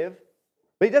negative.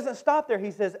 But He doesn't stop there.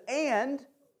 He says, and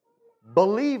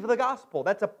believe the gospel.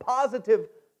 That's a positive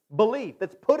belief.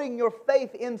 That's putting your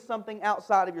faith in something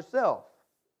outside of yourself.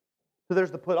 So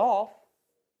there's the put off,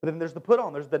 but then there's the put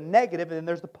on. There's the negative, and then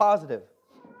there's the positive.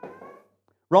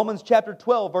 Romans chapter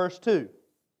 12, verse 2.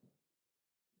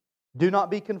 Do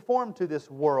not be conformed to this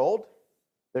world.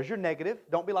 There's your negative.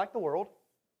 Don't be like the world.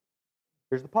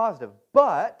 Here's the positive.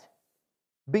 But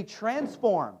be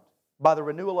transformed by the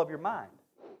renewal of your mind.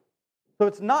 So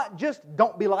it's not just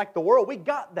don't be like the world. We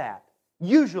got that.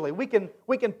 Usually we can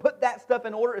put that stuff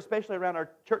in order, especially around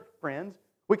our church friends.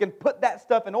 We can put that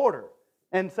stuff in order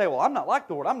and say, well, I'm not like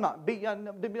the world. I'm not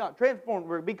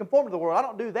transformed, be conformed to the world. I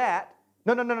don't do that.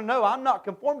 No. I'm not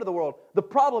conformed to the world. The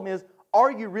problem is, are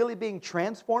you really being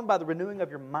transformed by the renewing of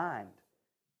your mind?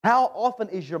 How often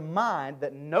is your mind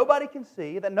that nobody can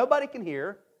see, that nobody can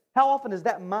hear, how often is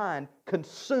that mind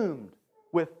consumed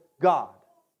with God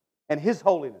and His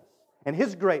holiness and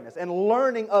His greatness and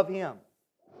learning of Him?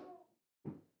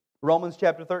 Romans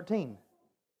chapter 13,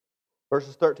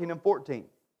 verses 13 and 14.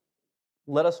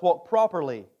 Let us walk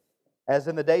properly as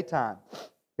in the daytime.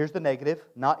 Here's the negative.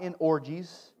 Not in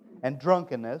orgies and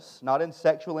drunkenness, not in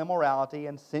sexual immorality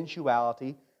and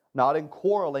sensuality, not in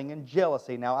quarreling and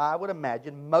jealousy. Now, I would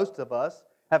imagine most of us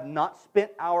have not spent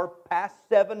our past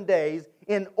 7 days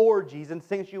in orgies and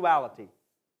sensuality.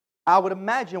 I would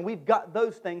imagine we've got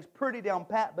those things pretty down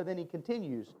pat, but then he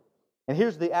continues. And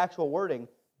here's the actual wording.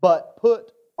 But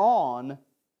put on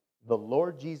the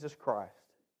Lord Jesus Christ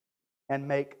and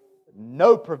make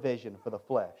no provision for the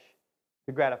flesh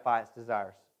to gratify its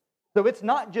desires. So it's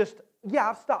not just, yeah,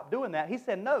 I've stopped doing that. He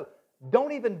said, no,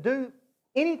 don't even do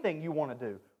anything you want to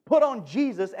do. Put on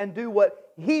Jesus and do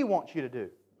what He wants you to do.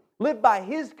 Live by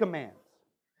His commands.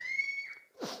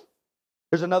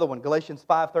 There's another one, Galatians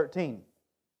 5:13.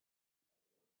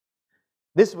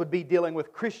 This would be dealing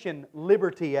with Christian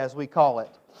liberty, as we call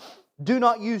it. Do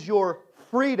not use your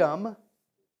freedom,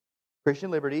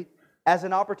 Christian liberty, as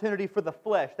an opportunity for the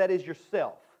flesh, that is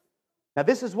yourself. Now,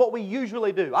 this is what we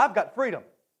usually do. I've got freedom,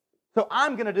 so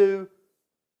I'm going to do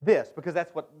this because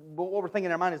that's what we're thinking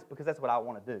in our mind is because that's what I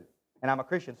want to do. And I'm a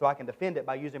Christian, so I can defend it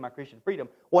by using my Christian freedom.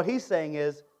 What he's saying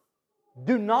is,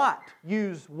 do not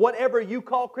use whatever you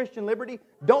call Christian liberty,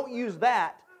 don't use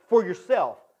that for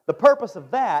yourself. The purpose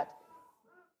of that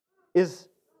is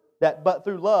that, but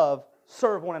through love,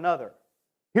 serve one another.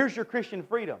 Here's your Christian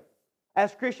freedom.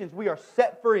 As Christians, we are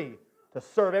set free to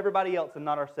serve everybody else and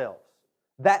not ourselves.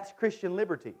 That's Christian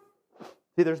liberty.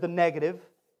 See, there's the negative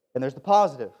and there's the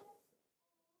positive.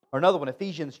 Or another one,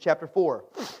 Ephesians chapter 4.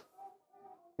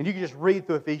 And you can just read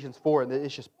through Ephesians 4 and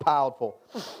it's just piled full.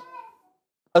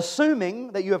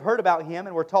 Assuming that you have heard about Him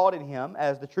and were taught in Him,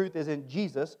 as the truth is in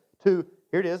Jesus, to,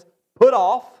 here it is, put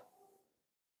off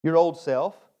your old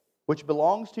self, which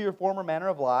belongs to your former manner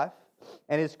of life,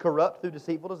 and is corrupt through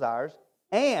deceitful desires,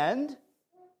 and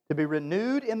to be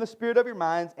renewed in the spirit of your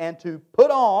minds, and to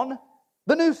put on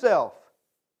the new self,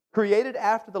 created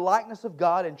after the likeness of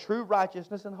God in true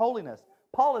righteousness and holiness.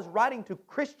 Paul is writing to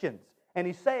Christians, and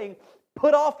he's saying,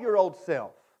 put off your old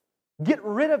self. Get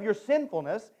rid of your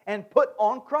sinfulness and put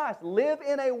on Christ. Live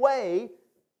in a way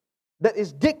that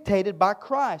is dictated by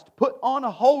Christ. Put on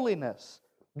a holiness.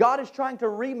 God is trying to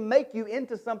remake you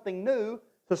into something new,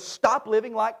 so stop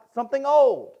living like something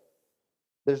old.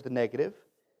 There's the negative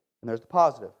and there's the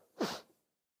positive.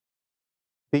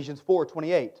 Ephesians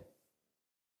 4:28.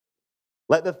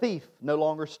 Let the thief no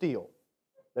longer steal.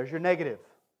 There's your negative.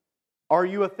 Are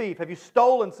you a thief? Have you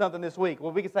stolen something this week?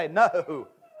 Well, we can say, no,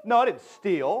 I didn't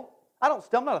steal. I don't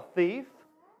steal. I'm not a thief.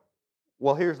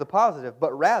 Well, here's the positive.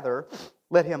 But rather,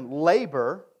 let him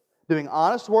labor, doing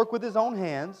honest work with his own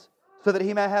hands, so that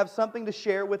he may have something to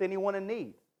share with anyone in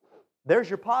need. There's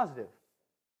your positive.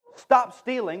 Stop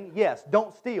stealing. Yes,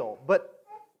 don't steal. But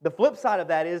the flip side of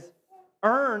that is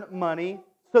earn money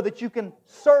so that you can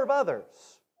serve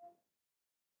others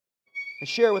and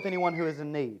share with anyone who is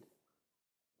in need.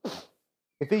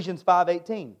 Ephesians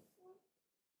 5:18.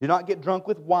 Do not get drunk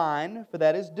with wine, for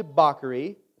that is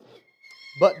debauchery,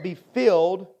 but be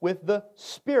filled with the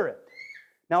Spirit.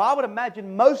 Now, I would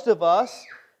imagine most of us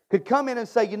could come in and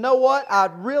say, you know what? I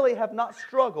really have not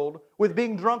struggled with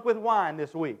being drunk with wine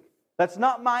this week. That's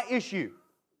not my issue.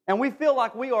 And we feel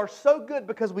like we are so good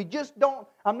because we just don't,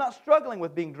 I'm not struggling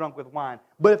with being drunk with wine.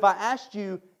 But if I asked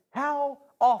you, how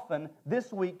often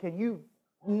this week can you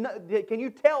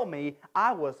tell me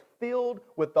I was filled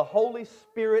with the Holy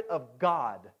Spirit of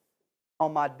God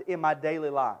in my daily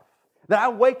life? That I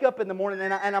wake up in the morning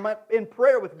and I'm in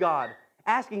prayer with God,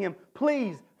 asking Him,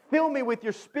 please fill me with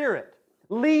your Spirit.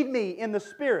 Lead me in the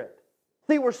Spirit.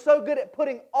 See, we're so good at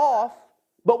putting off,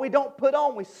 but we don't put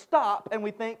on. We stop and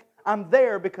we think, I'm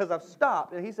there because I've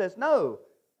stopped. And He says, no,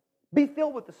 be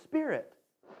filled with the Spirit.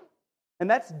 And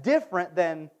that's different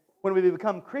than when we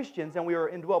become Christians and we are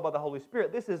indwelled by the Holy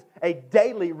Spirit. This is a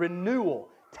daily renewal,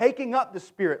 taking up the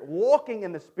Spirit, walking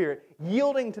in the Spirit,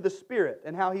 yielding to the Spirit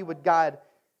and how He would guide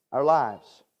our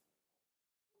lives.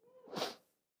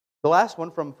 The last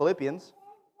one from Philippians.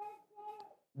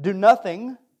 Do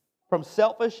nothing from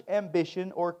selfish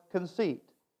ambition or conceit.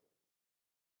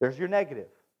 There's your negative.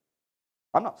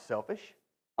 I'm not selfish.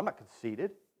 I'm not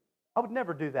conceited. I would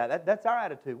never do that. That's our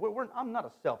attitude. I'm not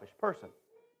a selfish person.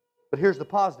 But here's the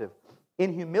positive.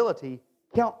 In humility,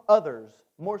 count others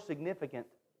more significant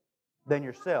than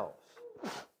yourselves.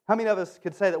 How many of us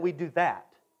could say that we do that?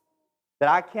 That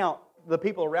I count the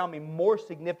people around me more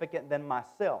significant than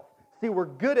myself. See, we're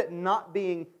good at not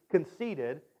being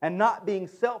conceited and not being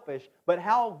selfish, but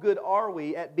how good are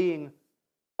we at being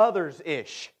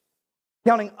others-ish?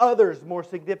 Counting others more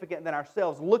significant than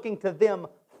ourselves, looking to them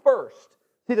first.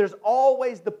 See, there's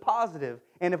always the positive,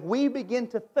 and if we begin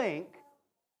to think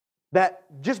that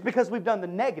just because we've done the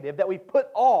negative, that we put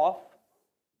off,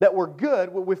 that we're good,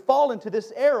 we fall into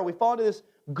this error, we fall into this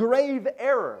grave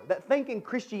error, that thinking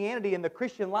Christianity and the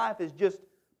Christian life is just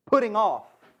putting off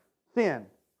sin,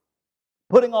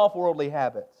 putting off worldly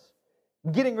habits,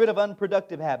 getting rid of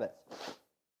unproductive habits.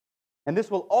 And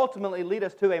this will ultimately lead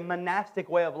us to a monastic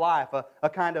way of life, a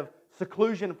kind of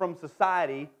seclusion from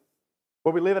society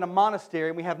where we live in a monastery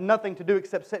and we have nothing to do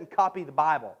except sit and copy the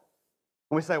Bible.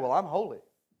 And we say, well, I'm holy.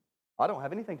 I don't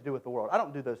have anything to do with the world. I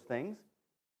don't do those things.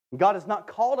 God has not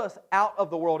called us out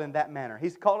of the world in that manner.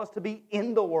 He's called us to be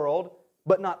in the world,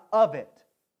 but not of it.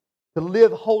 To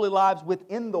live holy lives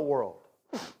within the world.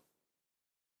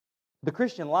 The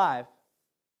Christian life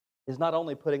is not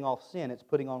only putting off sin, it's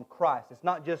putting on Christ. It's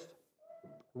not just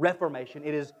reformation.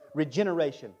 It is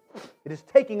regeneration. It is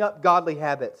taking up godly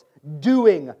habits,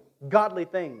 doing godly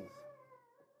things,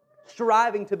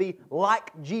 striving to be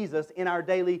like Jesus in our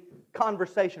daily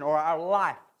conversation or our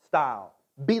lifestyle.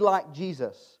 Be like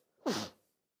Jesus.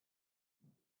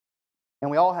 And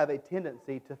we all have a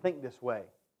tendency to think this way.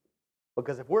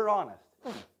 Because if we're honest,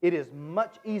 it is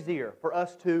much easier for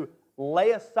us to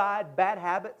lay aside bad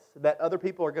habits that other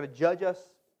people are going to judge us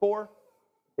for.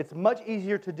 It's much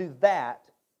easier to do that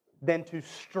than to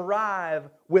strive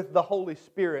with the Holy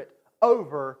Spirit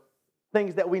over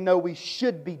things that we know we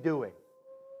should be doing.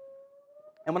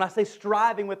 And when I say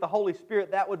striving with the Holy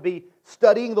Spirit, that would be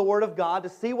studying the Word of God to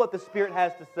see what the Spirit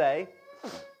has to say,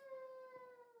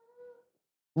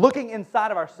 looking inside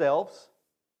of ourselves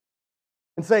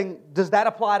and saying, does that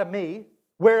apply to me?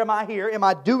 Where am I here? Am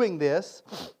I doing this?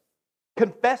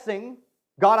 Confessing,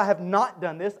 God, I have not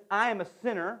done this. I am a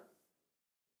sinner.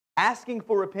 Asking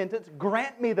for repentance.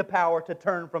 Grant me the power to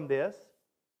turn from this.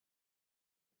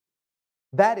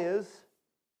 That is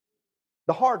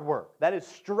the hard work. That is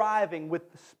striving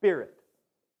with the Spirit.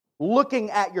 Looking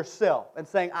at yourself and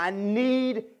saying, I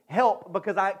need help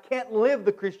because I can't live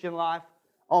the Christian life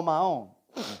on my own.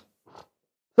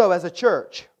 So as a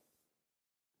church,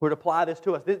 we're to apply this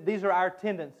to us. These are our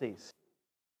tendencies.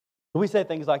 We say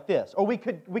things like this, or we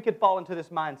could fall into this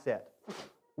mindset.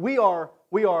 We are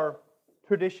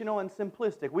traditional and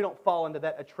simplistic. We don't fall into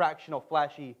that attractional,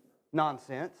 flashy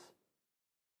nonsense.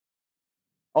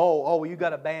 Oh, you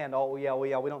got a band. Oh, yeah, we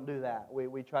don't do that.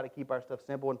 We try to keep our stuff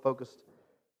simple and focused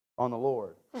on the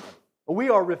Lord. We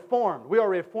are reformed. We are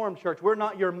a reformed church. We're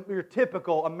not your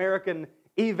typical American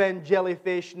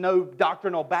evangelifish, no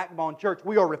doctrinal backbone church.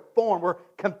 We are reformed. We're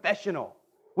confessional.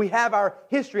 We have our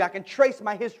history. I can trace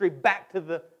my history back to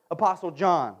the Apostle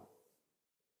John.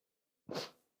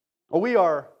 We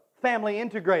are family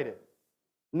integrated.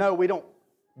 No, we don't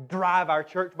drive our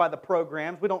church by the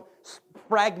programs. We don't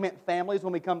fragment families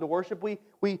when we come to worship.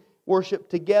 We worship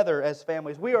together as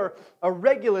families. We are a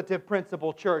regulative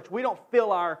principle church. We don't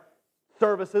fill our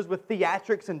services with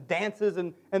theatrics and dances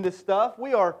and this stuff.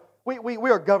 We are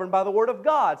governed by the Word of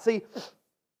God. See,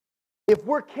 if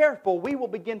we're careful, we will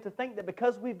begin to think that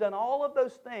because we've done all of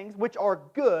those things, which are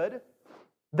good,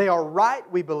 they are right,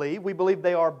 we believe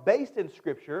they are based in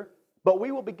Scripture, but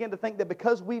we will begin to think that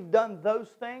because we've done those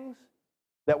things,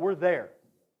 that we're there.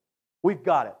 We've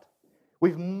got it.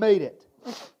 We've made it.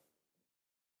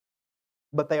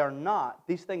 But they are not.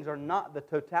 These things are not the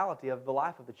totality of the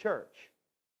life of the church.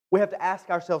 We have to ask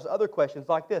ourselves other questions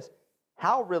like this.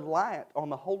 How reliant on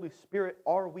the Holy Spirit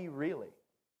are we really?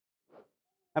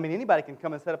 I mean, anybody can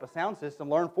come and set up a sound system,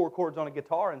 learn 4 chords on a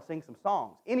guitar, and sing some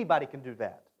songs. Anybody can do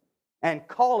that. And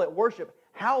call it worship.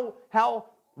 How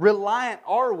reliant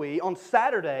are we on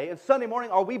Saturday and Sunday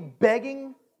morning? Are we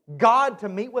begging God to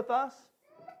meet with us?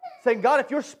 Saying, God,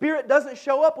 if your Spirit doesn't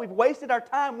show up, we've wasted our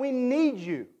time. We need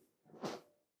you.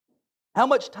 How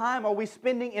much time are we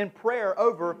spending in prayer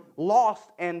over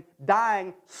lost and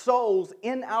dying souls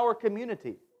in our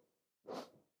community?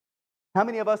 How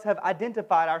many of us have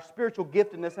identified our spiritual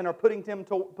giftedness and are putting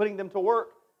them to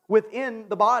work within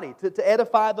the body, to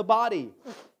edify the body?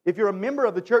 If you're a member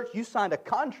of the church, you signed a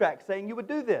contract saying you would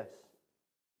do this,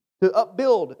 to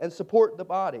upbuild and support the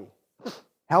body.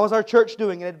 How is our church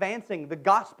doing in advancing the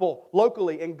gospel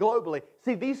locally and globally?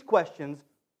 See, these questions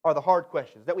are the hard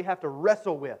questions that we have to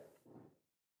wrestle with.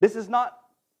 This is not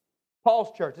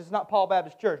Paul's church. This is not Paul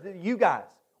Baptist Church. You guys,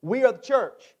 we are the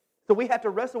church. So we have to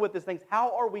wrestle with these things.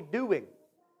 How are we doing?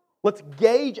 Let's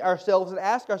gauge ourselves and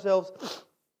ask ourselves,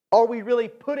 are we really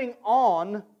putting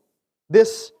on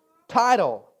this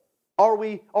title? Are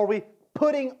we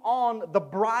putting on the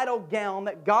bridal gown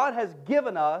that God has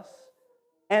given us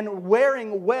and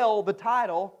wearing well the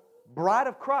title Bride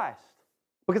of Christ?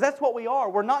 Because that's what we are.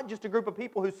 We're not just a group of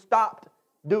people who stopped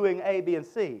doing A, B, and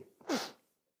C.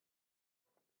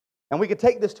 And we could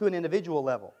take this to an individual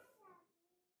level.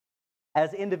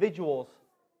 As individuals,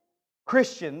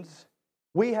 Christians,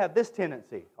 we have this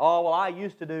tendency. Oh, well, I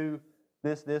used to do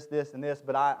this, and this,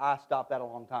 but I stopped that a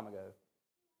long time ago.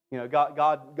 You know,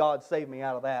 God saved me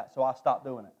out of that, so I stopped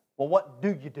doing it. Well, what do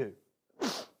you do?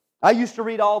 I used to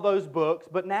read all those books,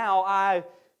 but now I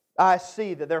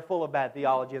see that they're full of bad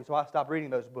theology, and so I stopped reading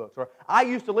those books. Or I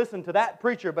used to listen to that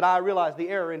preacher, but I realized the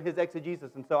error in his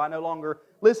exegesis, and so I no longer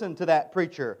listen to that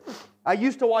preacher. I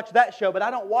used to watch that show, but I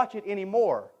don't watch it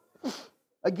anymore.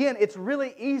 Again, it's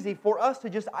really easy for us to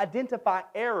just identify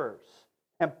errors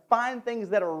and find things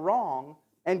that are wrong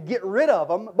and get rid of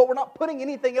them, but we're not putting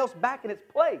anything else back in its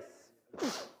place.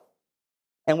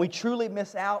 And we truly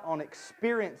miss out on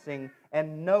experiencing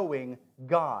and knowing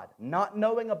God. Not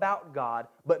knowing about God,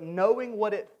 but knowing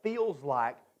what it feels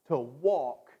like to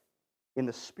walk in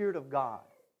the Spirit of God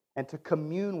and to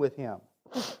commune with Him.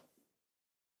 So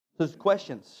there's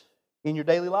questions in your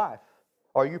daily life.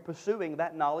 Are you pursuing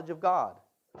that knowledge of God?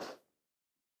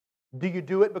 Do you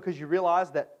do it because you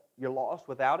realize that you're lost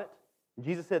without it?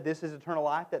 Jesus said, "This is eternal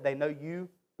life, that they know you,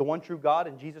 the one true God,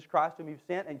 and Jesus Christ whom you've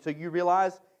sent." And so you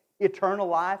realize eternal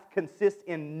life consists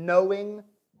in knowing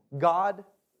God.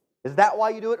 Is that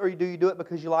why you do it, or do you do it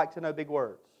because you like to know big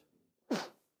words?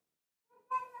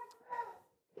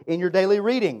 In your daily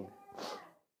reading,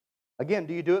 again,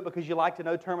 do you do it because you like to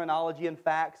know terminology and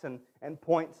facts and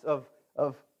points of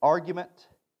argument?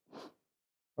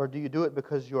 Or do you do it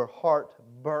because your heart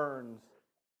burns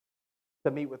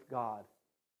to meet with God?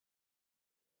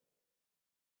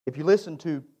 If you listen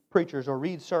to preachers or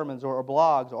read sermons or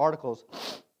blogs or articles,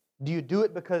 do you do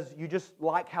it because you just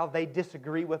like how they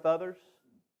disagree with others?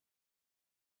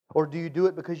 Or do you do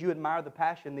it because you admire the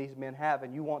passion these men have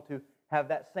and you want to have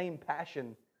that same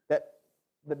passion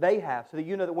that they have, so that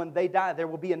you know that when they die, there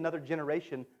will be another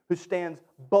generation who stands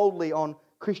boldly on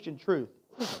Christian truth?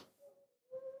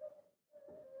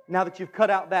 Now that you've cut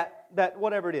out that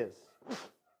whatever it is,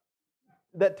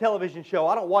 that television show,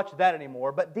 I don't watch that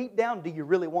anymore, but deep down, do you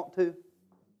really want to?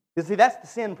 You see, that's the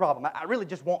sin problem. I really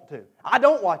just want to. I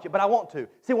don't watch it, but I want to.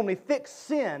 See, when we fix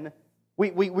sin,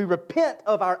 we repent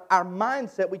of our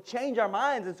mindset, we change our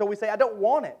minds, and so we say, I don't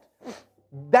want it.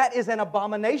 That is an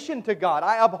abomination to God.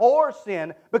 I abhor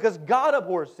sin because God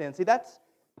abhors sin. See, that's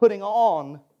putting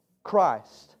on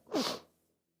Christ.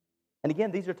 And again,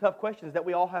 these are tough questions that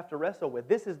we all have to wrestle with.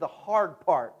 This is the hard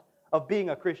part of being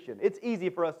a Christian. It's easy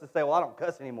for us to say, well, I don't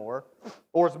cuss anymore,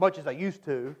 or as much as I used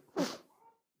to.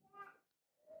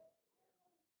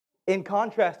 In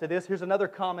contrast to this, here's another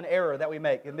common error that we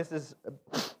make, and this is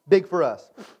big for us,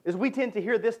 is we tend to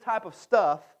hear this type of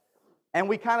stuff, and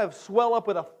we kind of swell up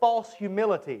with a false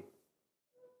humility.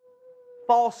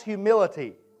 False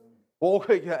humility. Well,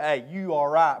 hey, you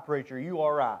are right, preacher. You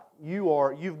are right.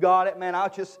 You've got it, man.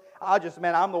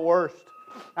 Man, I'm the worst.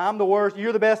 I'm the worst.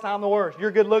 You're the best. I'm the worst.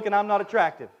 You're good looking. I'm not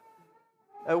attractive.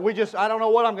 I don't know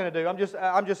what I'm going to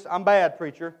do. I'm bad,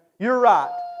 preacher. You're right.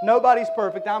 Nobody's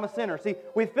perfect. I'm a sinner. See,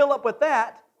 we fill up with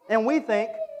that, and we think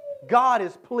God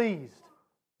is pleased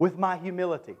with my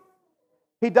humility.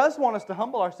 He does want us to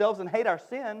humble ourselves and hate our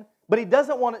sin, but He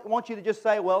doesn't want you to just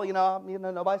say, well,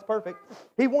 nobody's perfect.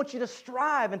 He wants you to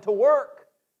strive and to work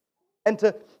and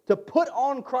to put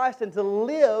on Christ and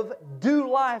to do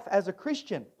life as a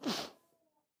Christian.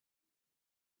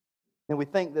 And we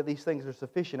think that these things are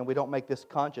sufficient and we don't make this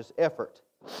conscious effort.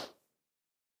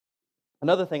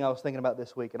 Another thing I was thinking about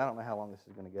this week, and I don't know how long this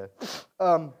is going to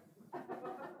go.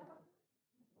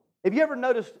 Have you ever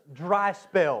noticed dry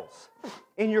spells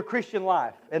in your Christian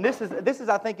life? And this is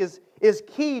I think is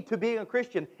key to being a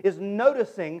Christian, is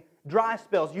noticing dry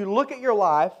spells. You look at your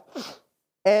life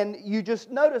and you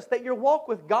just notice that your walk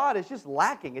with God is just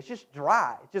lacking. It's just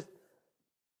dry. It's just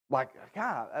like,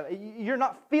 God, you're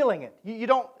not feeling it.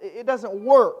 It doesn't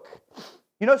work.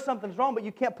 You know something's wrong, but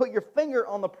you can't put your finger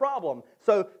on the problem.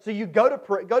 So you go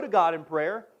to God in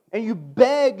prayer and you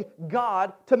beg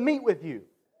God to meet with you.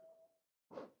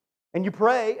 And you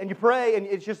pray, and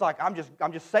it's just like, I'm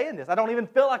just saying this. I don't even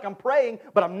feel like I'm praying,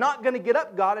 but I'm not going to get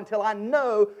up, God, until I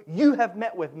know you have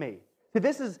met with me. See,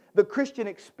 this is the Christian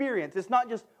experience. It's not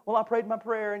just, well, I prayed my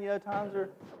prayer, and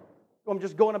I'm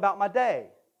just going about my day.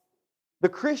 The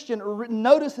Christian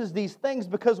notices these things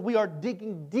because we are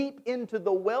digging deep into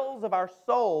the wells of our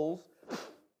souls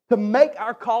to make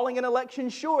our calling and election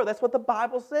sure. That's what the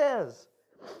Bible says.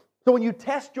 So when you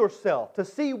test yourself to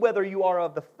see whether you are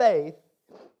of the faith,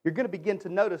 you're going to begin to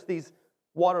notice these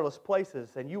waterless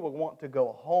places, and you will want to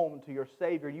go home to your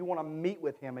Savior. You want to meet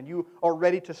with Him, and you are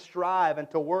ready to strive and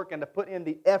to work and to put in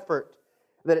the effort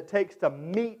that it takes to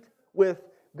meet with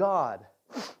God.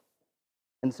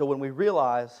 And so when we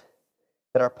realize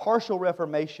that our partial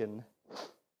reformation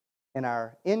and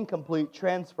our incomplete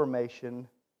transformation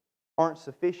aren't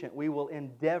sufficient, we will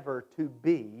endeavor to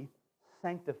be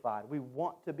sanctified. We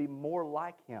want to be more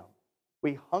like Him.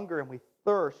 We hunger and we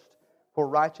thirst for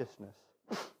righteousness.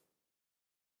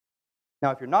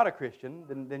 Now, if you're not a Christian,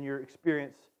 then your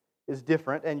experience is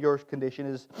different and your condition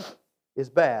is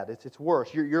bad. It's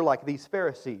worse. You're like these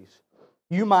Pharisees.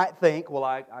 You might think, well,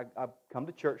 I've come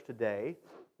to church today,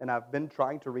 and I've been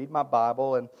trying to read my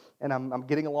Bible, and I'm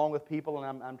getting along with people,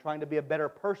 and I'm trying to be a better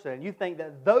person. And you think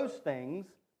that those things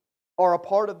are a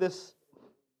part of this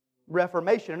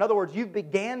reformation. In other words, you've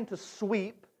began to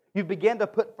sweep, you've began to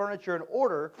put furniture in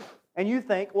order, and you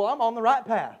think, well, I'm on the right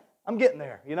path. I'm getting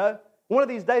there, One of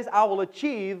these days I will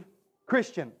achieve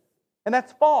Christian. And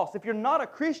that's false. If you're not a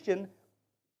Christian,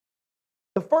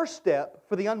 the first step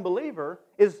for the unbeliever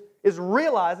is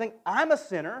realizing I'm a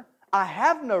sinner, I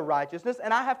have no righteousness,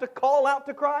 and I have to call out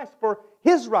to Christ for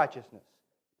His righteousness,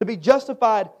 to be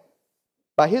justified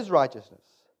by His righteousness.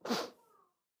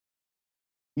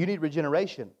 You need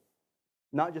regeneration,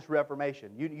 not just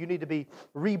reformation. You need to be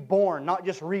reborn, not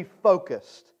just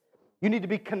refocused. You need to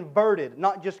be converted,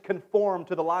 not just conform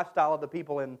to the lifestyle of the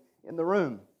people in the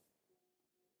room.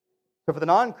 So for the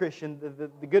non-Christian,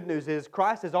 the good news is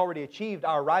Christ has already achieved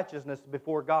our righteousness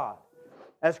before God.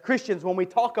 As Christians, when we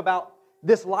talk about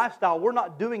this lifestyle, we're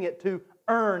not doing it to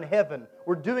earn heaven.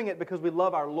 We're doing it because we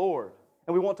love our Lord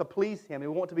and we want to please Him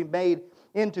and we want to be made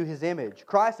into His image.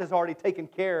 Christ has already taken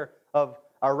care of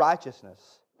our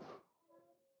righteousness.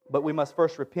 But we must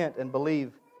first repent and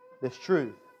believe this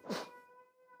truth.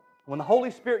 When the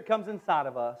Holy Spirit comes inside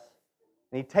of us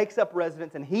and He takes up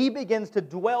residence and He begins to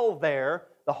dwell there,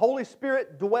 the Holy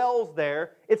Spirit dwells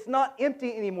there. It's not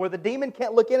empty anymore. The demon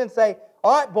can't look in and say,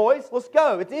 all right, boys, let's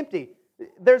go. It's empty.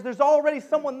 There's already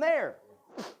someone there.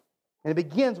 And it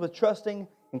begins with trusting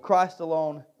in Christ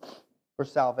alone for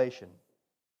salvation.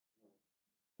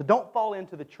 So don't fall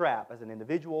into the trap as an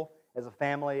individual, as a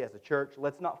family, as a church.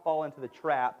 Let's not fall into the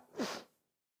trap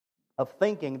of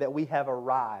thinking that we have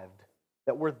arrived,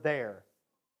 that we're there.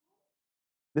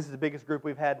 This is the biggest group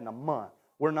we've had in a month.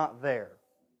 We're not there.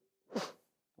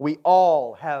 We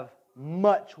all have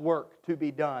much work to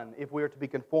be done if we are to be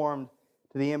conformed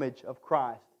to the image of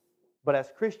Christ. But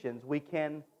as Christians, we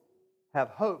can have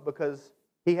hope because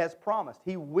He has promised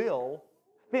He will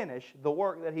finish the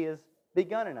work that He has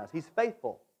begun in us. He's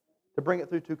faithful to bring it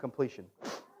through to completion.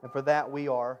 And for that we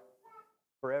are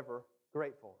forever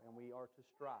grateful and we are to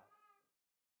strive.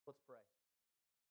 Let's pray.